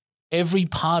me. Every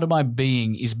part of my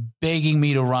being is begging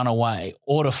me to run away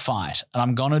or to fight, and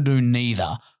I'm going to do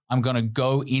neither. I'm going to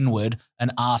go inward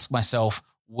and ask myself,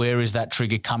 where is that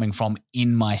trigger coming from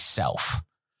in myself?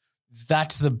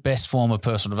 That's the best form of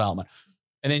personal development.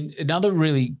 And then another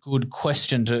really good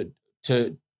question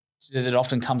that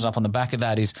often comes up on the back of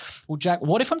that is, well, Jack,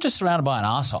 what if I'm just surrounded by an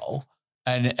asshole,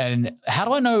 and how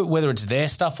do I know whether it's their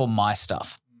stuff or my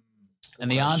stuff?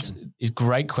 And the answer is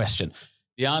great question.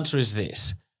 The answer is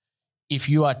this. If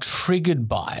you are triggered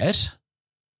by it,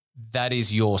 that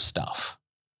is your stuff.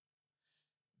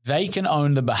 They can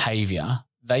own the behavior.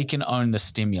 They can own the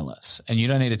stimulus, and you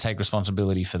don't need to take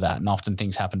responsibility for that. And often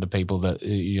things happen to people that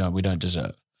we don't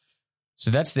deserve. So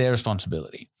that's their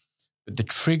responsibility. But the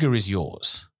trigger is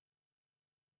yours.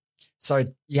 So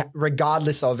yeah,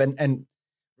 regardless of and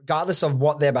regardless of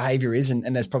what their behavior is,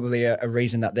 and there's probably a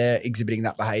reason that they're exhibiting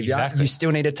that behavior, exactly. You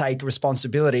still need to take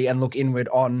responsibility and look inward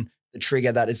on the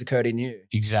trigger that has occurred in you.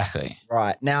 Exactly.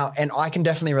 Right. Now, and I can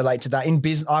definitely relate to that. In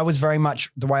business, I was very much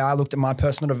the way I looked at my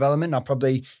personal development. I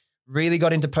probably really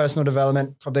got into personal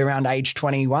development probably around age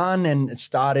 21, and it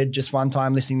started just one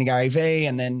time listening to Gary Vee,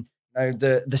 and then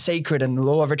the Secret and the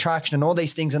Law of Attraction and all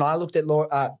these things. And I looked at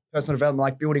personal development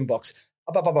like building blocks,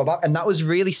 and that was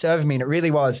really serving me. And it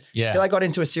really was. Yeah. Until I got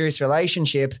into a serious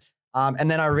relationship.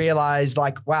 And then I realized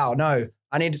wow, no,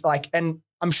 I need and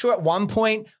I'm sure at one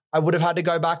point I would have had to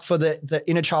go back for the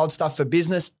inner child stuff for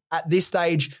business. At this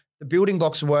stage, the building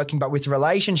blocks are working, but with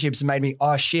relationships, it made me,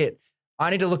 oh shit, I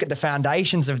need to look at the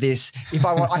foundations of this. If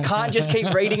I want, I can't just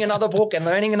keep reading another book and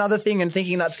learning another thing and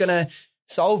thinking that's going to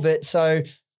solve it. So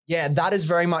yeah, that has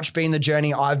very much been the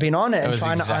journey I've been on, and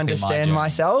trying to understand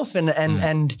myself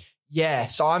and yeah,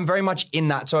 so I'm very much in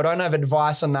that. So I don't have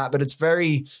advice on that, but it's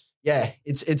very,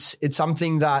 it's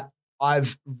something that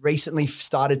I've recently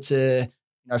started to,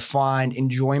 find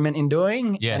enjoyment in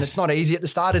doing. Yes. And it's not easy at the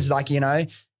start. It's like,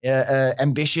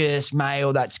 ambitious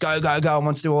male that's go and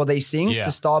wants to do all these things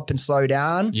to stop and slow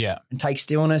down and take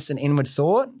stillness and inward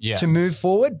thought to move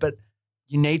forward. But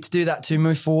you need to do that to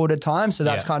move forward at times. So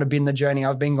that's kind of been the journey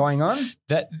I've been going on.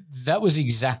 That was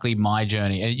exactly my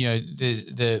journey. And,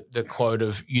 the quote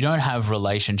of, you don't have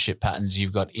relationship patterns,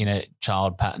 you've got inner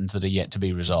child patterns that are yet to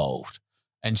be resolved.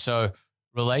 And so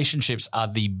relationships are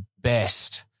the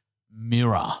best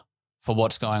mirror for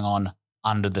what's going on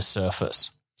under the surface.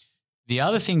 The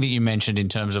other thing that you mentioned in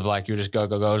terms of like, you just go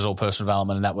is all personal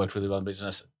development, and that worked really well in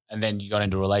business. And then you got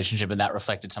into a relationship and that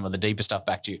reflected some of the deeper stuff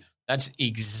back to you. That's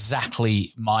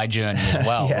exactly my journey as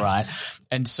well, right?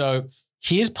 And so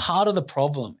here's part of the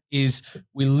problem is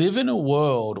we live in a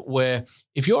world where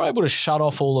if you're able to shut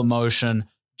off all emotion,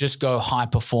 just go high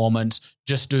performance,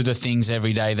 just do the things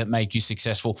every day that make you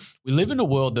successful. We live in a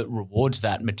world that rewards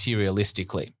that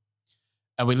materialistically.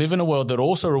 And we live in a world that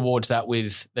also rewards that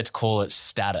with, let's call it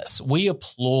status. We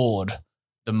applaud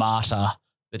the martyr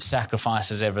that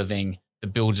sacrifices everything,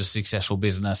 that builds a successful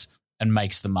business and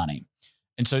makes the money.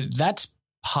 And so that's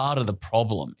part of the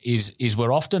problem is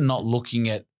we're often not looking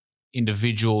at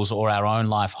individuals or our own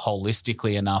life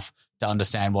holistically enough to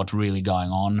understand what's really going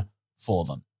on for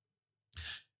them.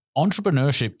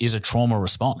 entrepreneurship is a trauma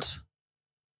response.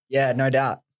 Yeah, no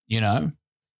doubt. You know?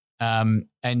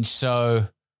 And so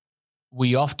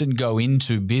we often go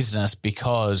into business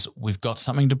because we've got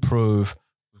something to prove.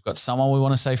 We've got someone we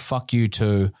want to say fuck you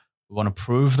to. We want to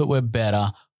prove that we're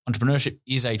better. Entrepreneurship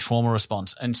is a trauma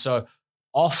response. And so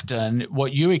often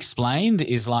what you explained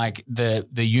is like the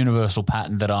universal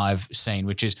pattern that I've seen,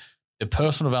 which is the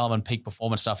personal development, peak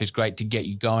performance stuff is great to get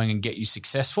you going and get you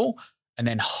successful. And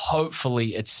then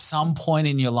hopefully at some point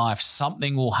in your life,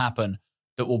 something will happen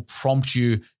that will prompt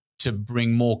you to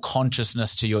bring more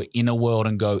consciousness to your inner world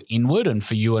and go inward. And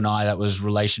for you and I, that was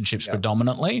relationships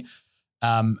predominantly.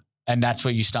 And that's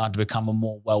where you start to become a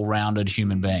more well-rounded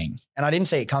human being. And I didn't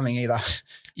see it coming either.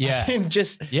 Yeah.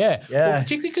 Well,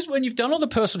 particularly because when you've done all the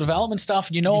personal development stuff,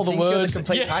 you know all the words. You're the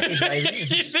complete package, baby.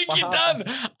 You think you're done.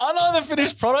 I know the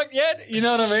finished product yet. You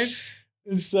know what I mean?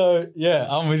 And so, yeah,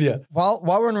 I'm with you. While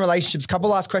we're in relationships, a couple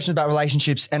last questions about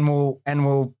relationships, and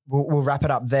we'll wrap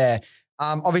it up there.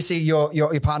 Obviously,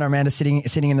 your partner Amanda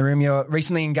sitting in the room. You're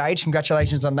recently engaged.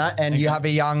 Congratulations on that, and you have a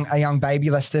young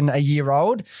baby, less than a year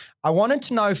old. I wanted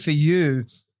to know for you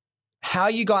how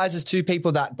you guys, as two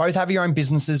people that both have your own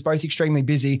businesses, both extremely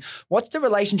busy, what's the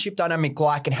relationship dynamic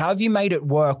like, and how have you made it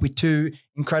work with two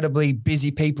incredibly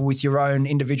busy people with your own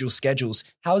individual schedules?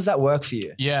 How does that work for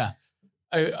you? Yeah.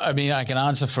 I mean, I can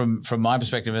answer from my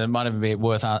perspective, and it might even be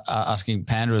worth asking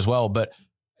Panda as well, but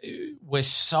we're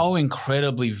so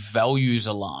incredibly values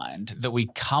aligned that we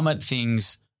come at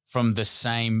things from the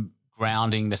same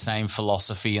grounding, the same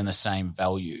philosophy, and the same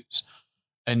values.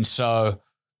 And so,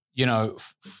 you know,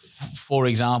 for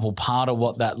example, part of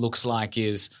what that looks like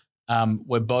is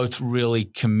we're both really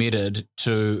committed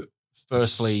to,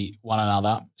 firstly, one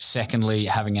another, secondly,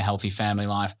 having a healthy family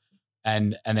life,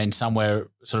 and then somewhere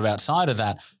sort of outside of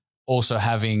that, also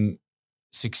having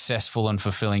successful and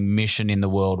fulfilling mission in the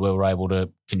world where we're able to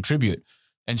contribute.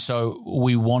 And so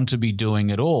we want to be doing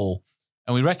it all.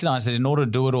 And we recognize that in order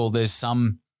to do it all, there's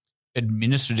some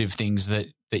administrative things that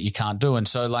you can't do. And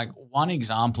so like one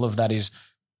example of that is,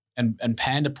 and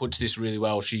Panda puts this really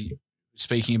well, she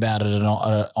speaking about it at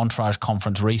an Entourage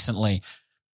conference recently,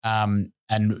 and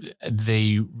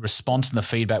the response and the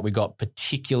feedback we got,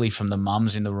 particularly from the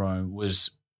mums in the room,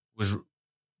 was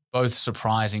both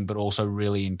surprising but also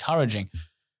really encouraging.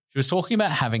 She was talking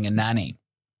about having a nanny.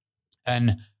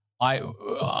 And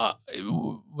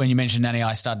when you mentioned nanny,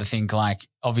 I started to think like,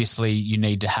 obviously you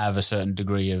need to have a certain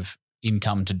degree of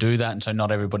income to do that. And so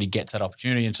not everybody gets that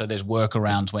opportunity. And so there's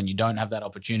workarounds when you don't have that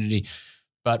opportunity.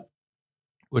 But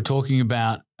we're talking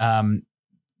about the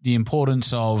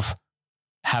importance of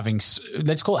having,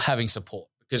 let's call it having support.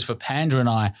 Because for Panda and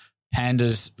I,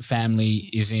 Panda's family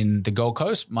is in the Gold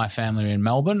Coast. My family are in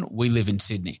Melbourne. We live in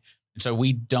Sydney. And so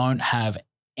we don't have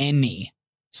any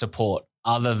support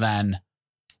other than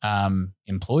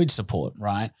employed support,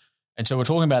 right? And so we're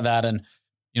talking about that. And,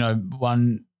 you know,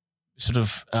 one sort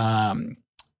of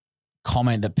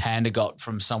comment that Panda got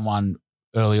from someone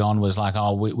early on was like,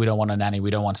 oh, we don't want a nanny.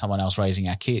 We don't want someone else raising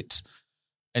our kids.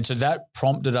 And so that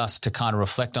prompted us to kind of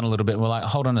reflect on a little bit. We're like,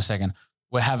 hold on a second.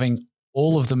 We're having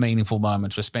all of the meaningful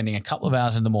moments. We're spending a couple of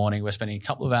hours in the morning. We're spending a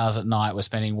couple of hours at night. We're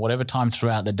spending whatever time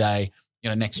throughout the day. You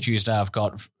know, next Tuesday I've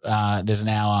got, there's an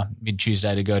hour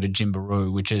mid-Tuesday to go to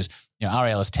Jimbaroo, which is, you know,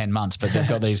 REL is 10 months, but they've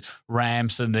got these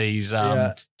ramps and these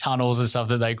tunnels and stuff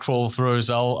that they crawl through.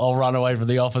 So I'll run away from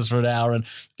the office for an hour and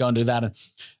go and do that.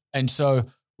 And so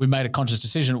we made a conscious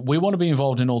decision. We want to be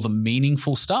involved in all the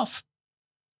meaningful stuff.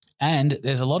 And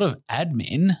there's a lot of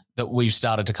admin that we've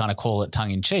started to kind of call it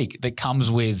tongue in cheek that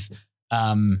comes with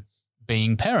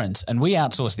being parents, and we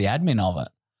outsource the admin of it.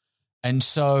 And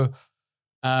so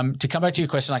to come back to your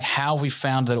question, like how we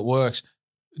found that it works,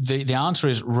 the answer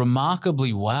is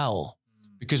remarkably well,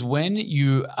 because when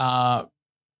you are,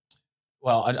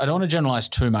 well, I don't want to generalize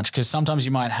too much, because sometimes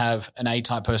you might have an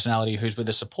A-type personality who's with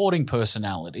a supporting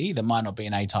personality that might not be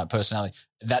an A-type personality.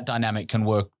 That dynamic can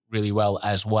work really well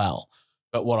as well.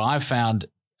 But what I've found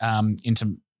in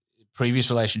some previous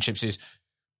relationships is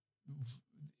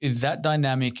that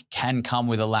dynamic can come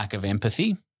with a lack of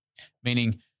empathy,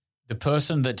 meaning the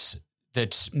person that's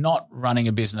not running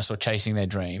a business or chasing their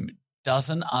dream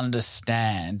doesn't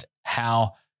understand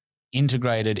how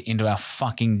integrated into our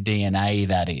fucking DNA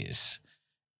that is.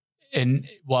 And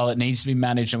while it needs to be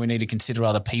managed and we need to consider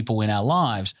other people in our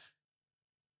lives,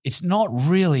 it's not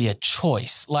really a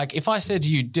choice. Like if I said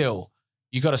to you, Dill,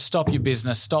 you got to stop your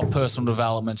business, stop personal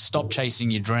development, stop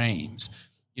chasing your dreams,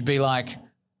 you'd be like,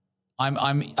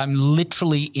 I'm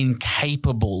literally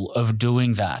incapable of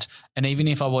doing that. And even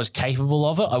if I was capable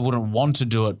of it, I wouldn't want to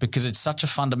do it because it's such a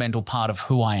fundamental part of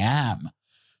who I am.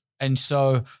 And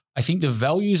so I think the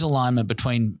values alignment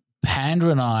between Panda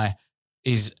and I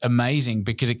is amazing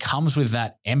because it comes with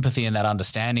that empathy and that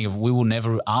understanding of we will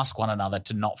never ask one another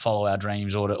to not follow our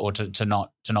dreams or to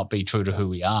not be true to who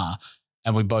we are.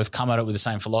 And we both come at it with the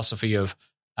same philosophy of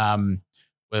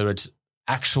whether it's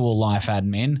actual life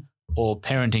admin or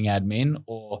parenting admin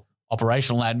or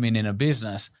operational admin in a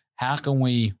business, how can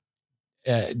we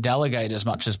delegate as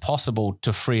much as possible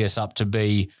to free us up to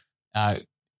be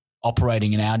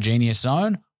operating in our genius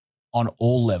zone on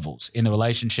all levels in the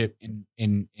relationship,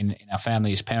 in our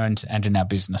family as parents and in our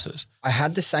businesses. I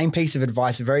had the same piece of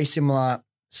advice, a very similar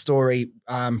story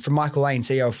from Michael Lane,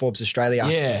 CEO of Forbes Australia.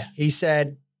 Yeah. He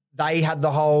said they had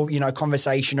the whole,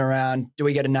 conversation around, do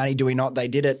we get a nanny, do we not? They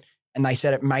did it. And they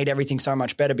said it made everything so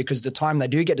much better because the time they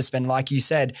do get to spend, like you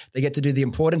said, they get to do the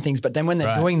important things. But then when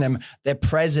they're doing them, they're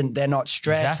present, they're not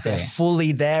stressed, Exactly. they're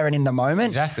fully there and in the moment.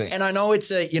 Exactly. And I know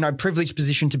it's a, privileged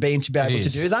position to be in to be able to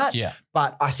do that. Yeah.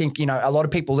 But I think, a lot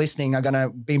of people listening are going to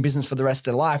be in business for the rest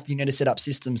of their life. You need to set up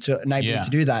systems to enable you to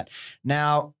do that.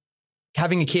 Now,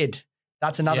 having a kid,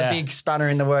 that's another big spanner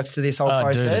in the works to this whole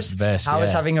process. Dude, it's the best. How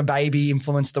has having a baby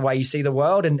influenced the way you see the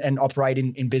world and operate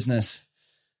in business?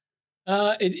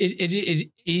 It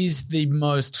is the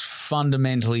most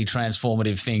fundamentally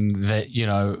transformative thing that,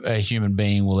 a human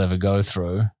being will ever go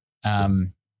through.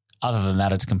 Other than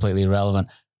that, it's completely irrelevant.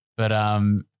 But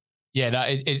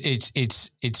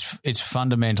it's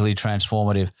fundamentally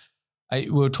transformative. We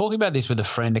were talking about this with a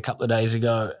friend a couple of days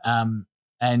ago.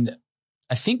 And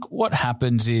I think what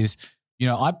happens is,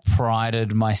 I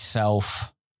prided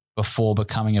myself before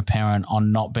becoming a parent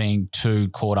on not being too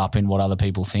caught up in what other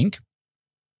people think.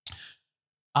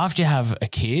 After you have a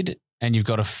kid and you've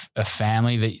got a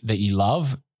family that you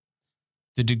love,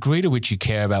 the degree to which you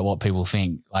care about what people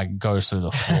think goes through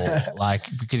the floor.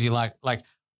 Because you're if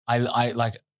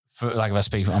I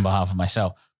speak on behalf of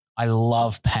myself, I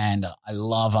love Panda. I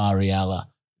love Ariella.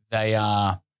 They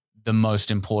are the most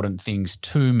important things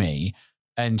to me.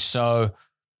 And so,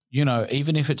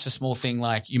 even if it's a small thing,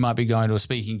 like you might be going to a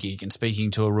speaking gig and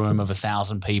speaking to a room of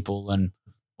 1,000 people, and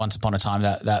once upon a time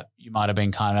that you might have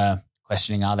been kind of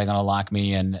questioning, are they going to like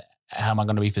me and how am I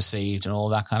going to be perceived and all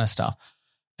that kind of stuff.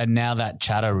 And now that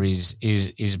chatter is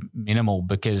minimal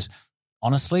because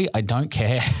honestly, I don't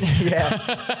care. Yeah.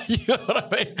 You know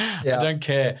what I mean? Yeah. I don't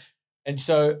care. And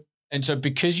so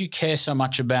because you care so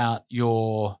much about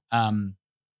your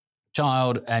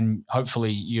child and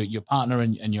hopefully your partner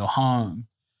and your home,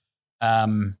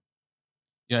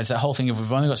 it's that whole thing of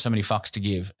we've only got so many fucks to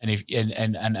give.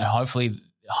 And hopefully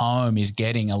home is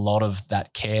getting a lot of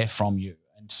that care from you.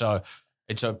 And so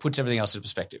it puts everything else into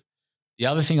perspective. The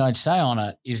other thing I'd say on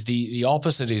it is the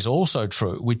opposite is also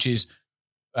true, which is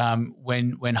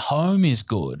when home is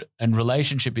good and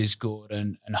relationship is good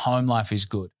and home life is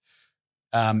good,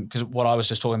 because what I was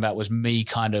just talking about was me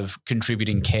kind of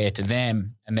contributing care to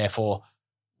them, and therefore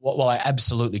while I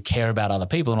absolutely care about other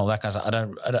people and all that kind of stuff,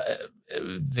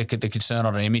 the concern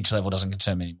on an image level doesn't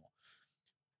concern me anymore.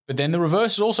 But then the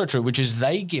reverse is also true, which is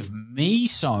they give me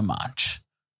so much,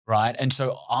 right? And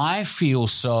so I feel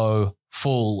so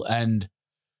full and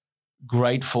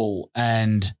grateful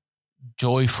and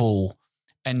joyful.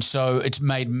 And so it's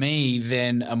made me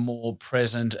then a more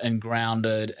present and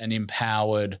grounded and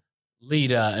empowered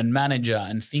leader and manager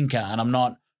and thinker. And I'm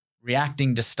not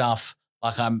reacting to stuff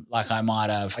like I might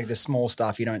have. Like the small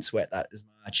stuff, you don't sweat that as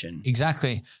much. And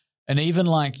exactly. And even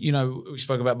we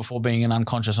spoke about before being an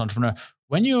unconscious entrepreneur,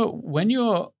 when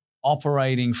you're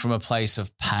operating from a place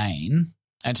of pain,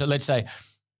 and so let's say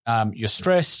you're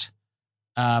stressed,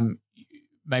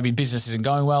 maybe business isn't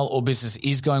going well or business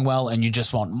is going well and you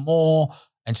just want more.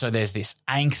 And so there's this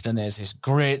angst and there's this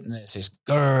grit and there's this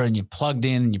grr and you're plugged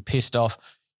in and you're pissed off.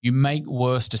 You make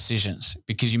worse decisions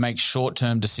because you make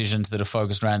short-term decisions that are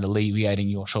focused around alleviating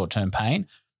your short-term pain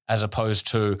as opposed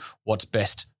to what's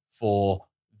best for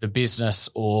the business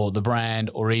or the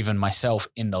brand or even myself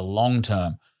in the long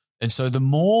term. And so the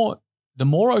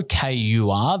more okay you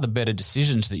are, the better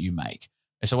decisions that you make.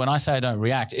 And so when I say I don't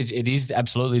react, it is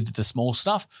absolutely the small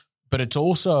stuff, but it's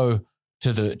also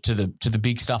to the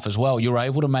big stuff as well. You're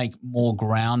able to make more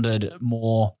grounded,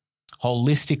 more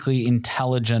holistically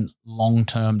intelligent,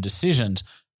 long-term decisions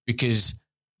because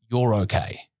you're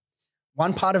okay.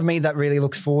 One part of me that really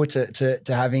looks forward to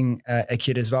having a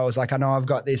kid as well is I know I've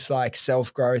got this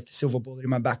self-growth silver bullet in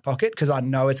my back pocket because I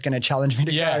know it's going to challenge me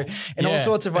to go in all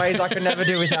sorts of ways I could never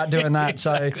do without doing that.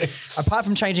 Exactly. So apart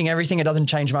from changing everything, it doesn't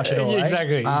change much at all.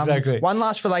 Exactly. One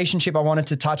last relationship I wanted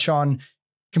to touch on,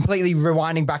 completely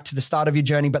rewinding back to the start of your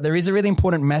journey, but there is a really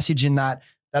important message in that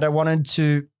I wanted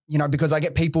to, because I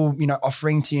get people,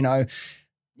 offering to,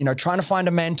 trying to find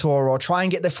a mentor or try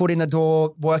and get their foot in the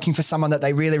door working for someone that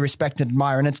they really respect and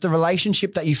admire. And it's the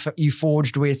relationship that you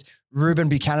forged with Ruben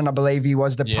Buchanan, I believe he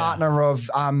was the partner of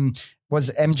was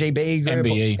MGB Group,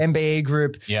 MBE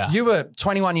Group. Yeah. You were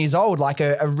 21 years old, like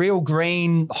a real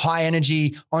green, high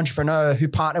energy entrepreneur who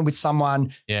partnered with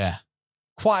someone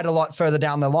quite a lot further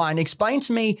down the line. Explain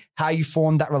to me how you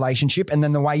formed that relationship and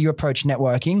then the way you approach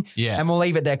networking. Yeah. And we'll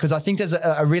leave it there because I think there's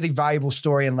a really valuable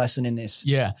story and lesson in this.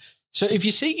 Yeah. So if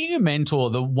you're seeking a mentor,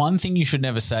 the one thing you should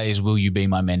never say is, will you be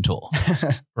my mentor?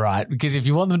 Right? Because if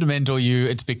you want them to mentor you,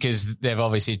 it's because they've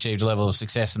obviously achieved a level of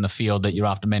success in the field that you're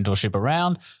after mentorship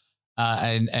around.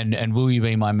 And will you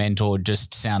be my mentor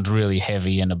just sounds really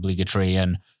heavy and obligatory.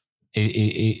 And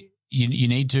you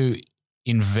need to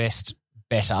invest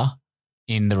better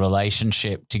in the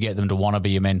relationship to get them to want to be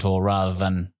your mentor rather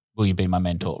than will you be my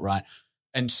mentor, right?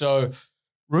 And so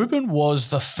Ruben was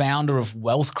the founder of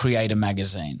Wealth Creator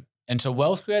magazine. And so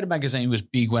Wealth Creator magazine was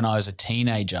big when I was a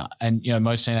teenager. And,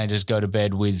 most teenagers go to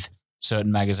bed with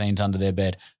certain magazines under their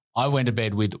bed. I went to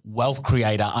bed with Wealth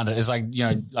Creator under. It's like,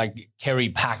 like Kerry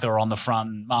Packer on the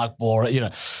front, Mark Borer,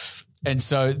 And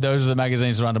so those are the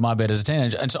magazines that were under my bed as a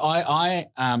teenager. And so I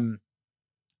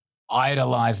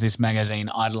idolized this magazine,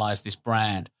 idolized this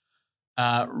brand.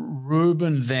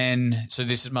 Ruben then, so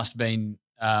this must have been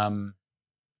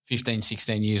 15,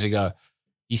 16 years ago,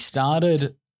 he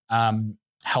started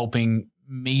helping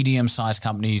medium-sized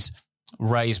companies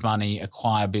raise money,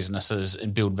 acquire businesses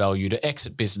and build value to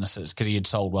exit businesses because he had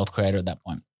sold Wealth Creator at that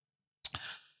point.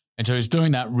 And so he was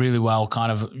doing that really well,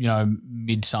 kind of,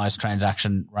 mid-sized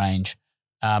transaction range.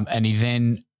 And he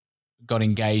then got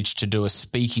engaged to do a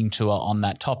speaking tour on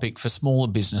that topic for smaller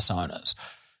business owners.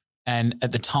 And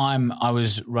at the time I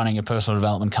was running a personal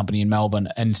development company in Melbourne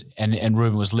and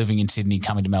Ruben was living in Sydney,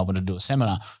 coming to Melbourne to do a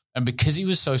seminar. And because he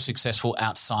was so successful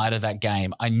outside of that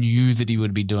game, I knew that he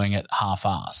would be doing it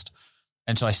half-assed.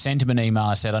 And so I sent him an email.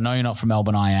 I said, I know you're not from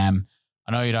Melbourne. I am.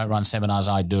 I know you don't run seminars.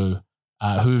 I do.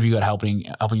 Who have you got helping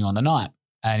you on the night?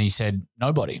 And he said,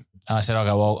 nobody. And I said,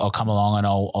 okay, well, I'll come along and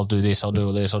I'll do this. I'll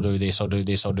do this. I'll do this. I'll do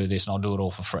this. I'll do this. And I'll do it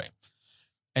all for free.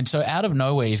 And so out of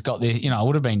nowhere, he's got this, I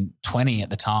would have been 20 at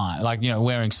the time, like,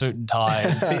 wearing suit and tie,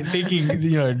 thinking,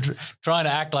 trying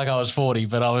to act like I was 40,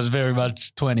 but I was very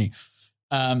much 20.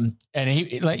 And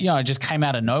he, just came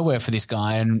out of nowhere for this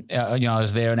guy. And, I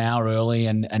was there an hour early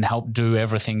and helped do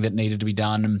everything that needed to be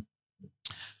done.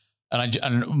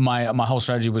 And my whole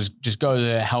strategy was just go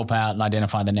there, help out and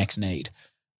identify the next need.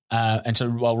 And so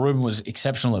while Ruben was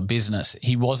exceptional at business,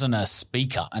 he wasn't a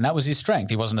speaker and that was his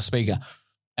strength. He wasn't a speaker.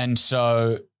 And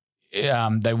so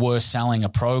they were selling a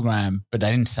program, but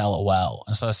they didn't sell it well.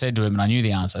 And so I said to him, and I knew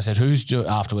the answer. I said, who's doing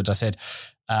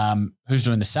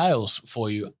the sales for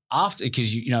you after?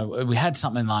 Because, we had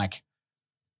something like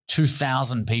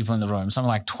 2,000 people in the room, something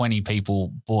like 20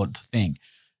 people bought the thing.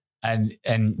 And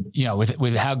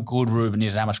with how good Ruben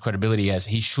is, how much credibility he has,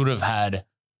 he should have had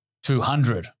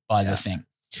 200 buy the thing.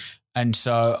 And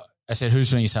so I said, who's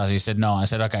doing your sales? He said, no. I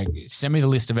said, okay, send me the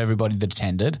list of everybody that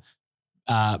attended.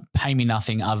 Pay me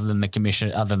nothing other than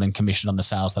commission on the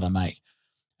sales that I make.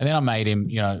 And then I made him,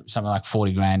 something like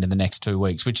 40 grand in the next 2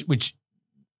 weeks, which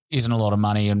isn't a lot of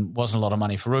money and wasn't a lot of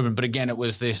money for Ruben. But again, it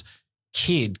was this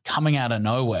kid coming out of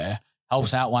nowhere,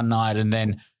 helps out one night and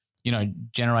then,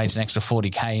 generates an extra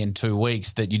 40K in 2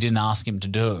 weeks that you didn't ask him to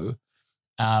do.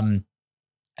 And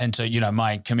so,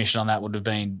 my commission on that would have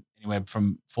been anywhere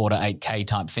from 4 to 8K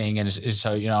type thing. And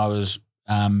so, I was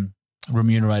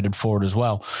remunerated for it as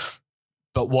well.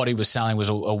 But what he was selling was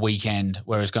a weekend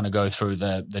where he's going to go through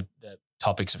the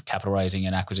topics of capital raising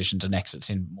and acquisitions and exits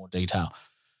in more detail.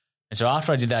 And so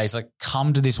after I did that, he's like,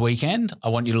 come to this weekend. I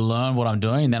want you to learn what I'm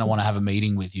doing. And then I want to have a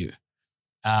meeting with you.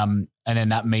 And then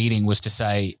that meeting was to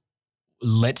say,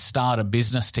 let's start a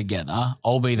business together.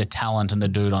 I'll be the talent and the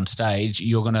dude on stage.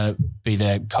 You're going to be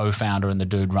the co-founder and the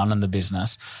dude running the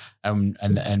business. And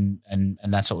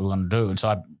that's what we want to do. And so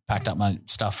I packed up my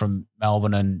stuff from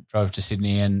Melbourne and drove to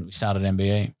Sydney and we started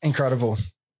MBE. Incredible.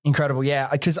 Yeah.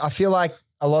 Because I feel like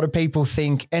a lot of people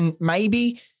think, and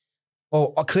maybe,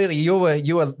 well, clearly you were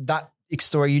that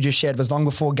story you just shared was long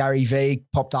before Gary Vee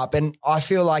popped up. And I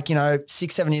feel like,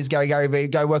 6-7 years ago, Gary Vee,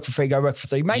 go work for free.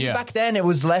 Maybe back then it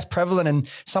was less prevalent and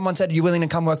someone said, you're willing to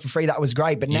come work for free. That was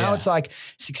great. But now it's like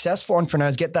successful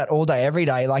entrepreneurs get that all day, every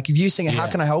day. Like if you sing, how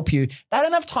can I help you? They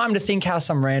don't have time to think how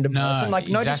some random person,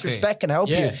 no disrespect, can help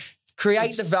you.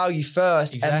 Create the value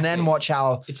first and then watch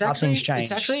how things change.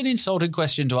 It's actually an insulting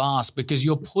question to ask because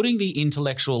you're putting the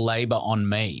intellectual labor on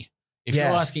me. If you're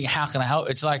asking, how can I help?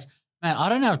 It's like, man, I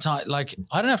don't have time. Like,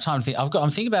 I don't have time to think.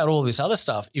 I'm thinking about all this other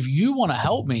stuff. If you want to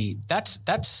help me, that's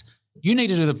You need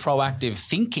to do the proactive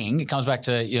thinking. It comes back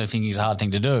to, thinking is a hard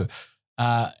thing to do.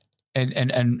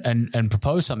 And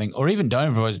propose something, or even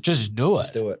don't propose, just do it.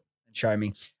 Just do it and show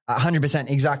me. 100%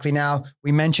 exactly. Now,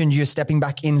 we mentioned you're stepping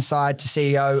back inside to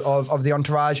CEO of the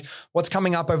Entourage. What's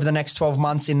coming up over the next 12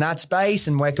 months in that space,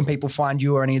 and where can people find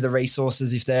you or any of the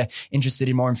resources if they're interested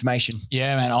in more information?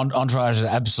 Yeah, man, Entourage is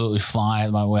absolutely flying at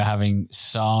the moment. We're having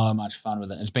so much fun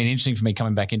with it. It's been interesting for me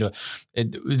coming back into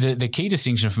it. The key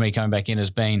distinction for me coming back in has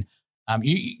been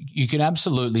you can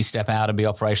absolutely step out and be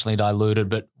operationally diluted,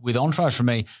 but with Entourage for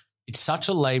me, it's such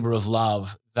a labor of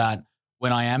love that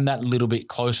when I am that little bit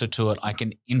closer to it, I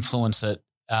can influence it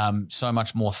so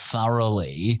much more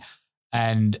thoroughly,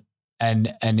 and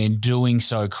in doing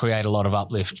so, create a lot of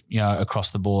uplift, across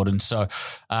the board. And so,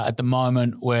 at the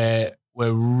moment, we're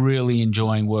really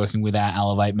enjoying working with our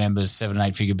Elevate members, 7 and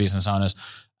 8 figure business owners,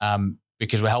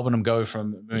 because we're helping them go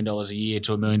from $1 million a year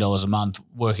to $1 million a month,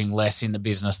 working less in the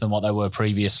business than what they were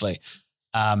previously.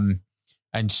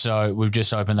 And so we've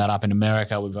just opened that up in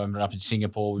America. We've opened it up in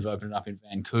Singapore. We've opened it up in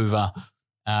Vancouver.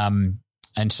 And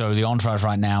so the Entourage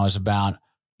right now is about,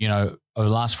 over the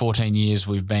last 14 years,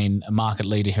 we've been a market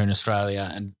leader here in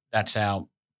Australia, and that's our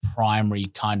primary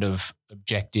kind of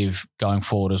objective going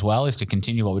forward as well, is to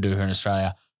continue what we do here in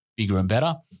Australia, bigger and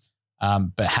better.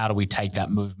 But how do we take that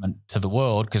movement to the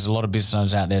world? Because there's a lot of business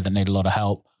owners out there that need a lot of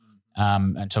help.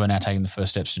 And so we're now taking the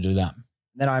first steps to do that.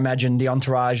 Then I imagine the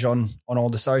Entourage on all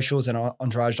the socials and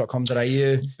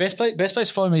entourage.com.au. Best place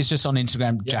to follow me is just on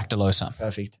Instagram, yep. Jack Delosa.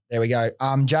 Perfect. There we go.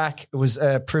 Jack, it was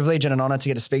a privilege and an honor to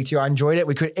get to speak to you. I enjoyed it.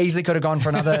 We could have gone for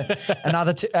another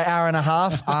hour and a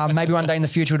half. Maybe one day in the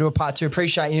future we'll do a part 2.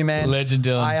 Appreciate you, man. Legend,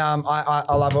 Dylan.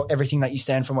 I love everything that you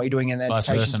stand for and what you're doing in the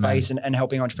education space and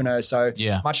helping entrepreneurs. So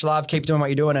much love. Keep doing what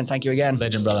you're doing, and thank you again.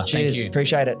 Legend, brother. Cheers. Thank you.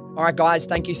 Appreciate it. All right, guys.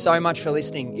 Thank you so much for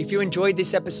listening. If you enjoyed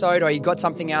this episode or you got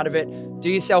something out of it, do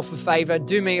yourself a favor,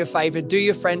 do me a favor, do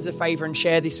your friends a favor and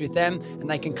share this with them, and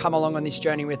they can come along on this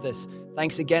journey with us.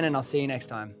 Thanks again, and I'll see you next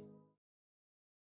time.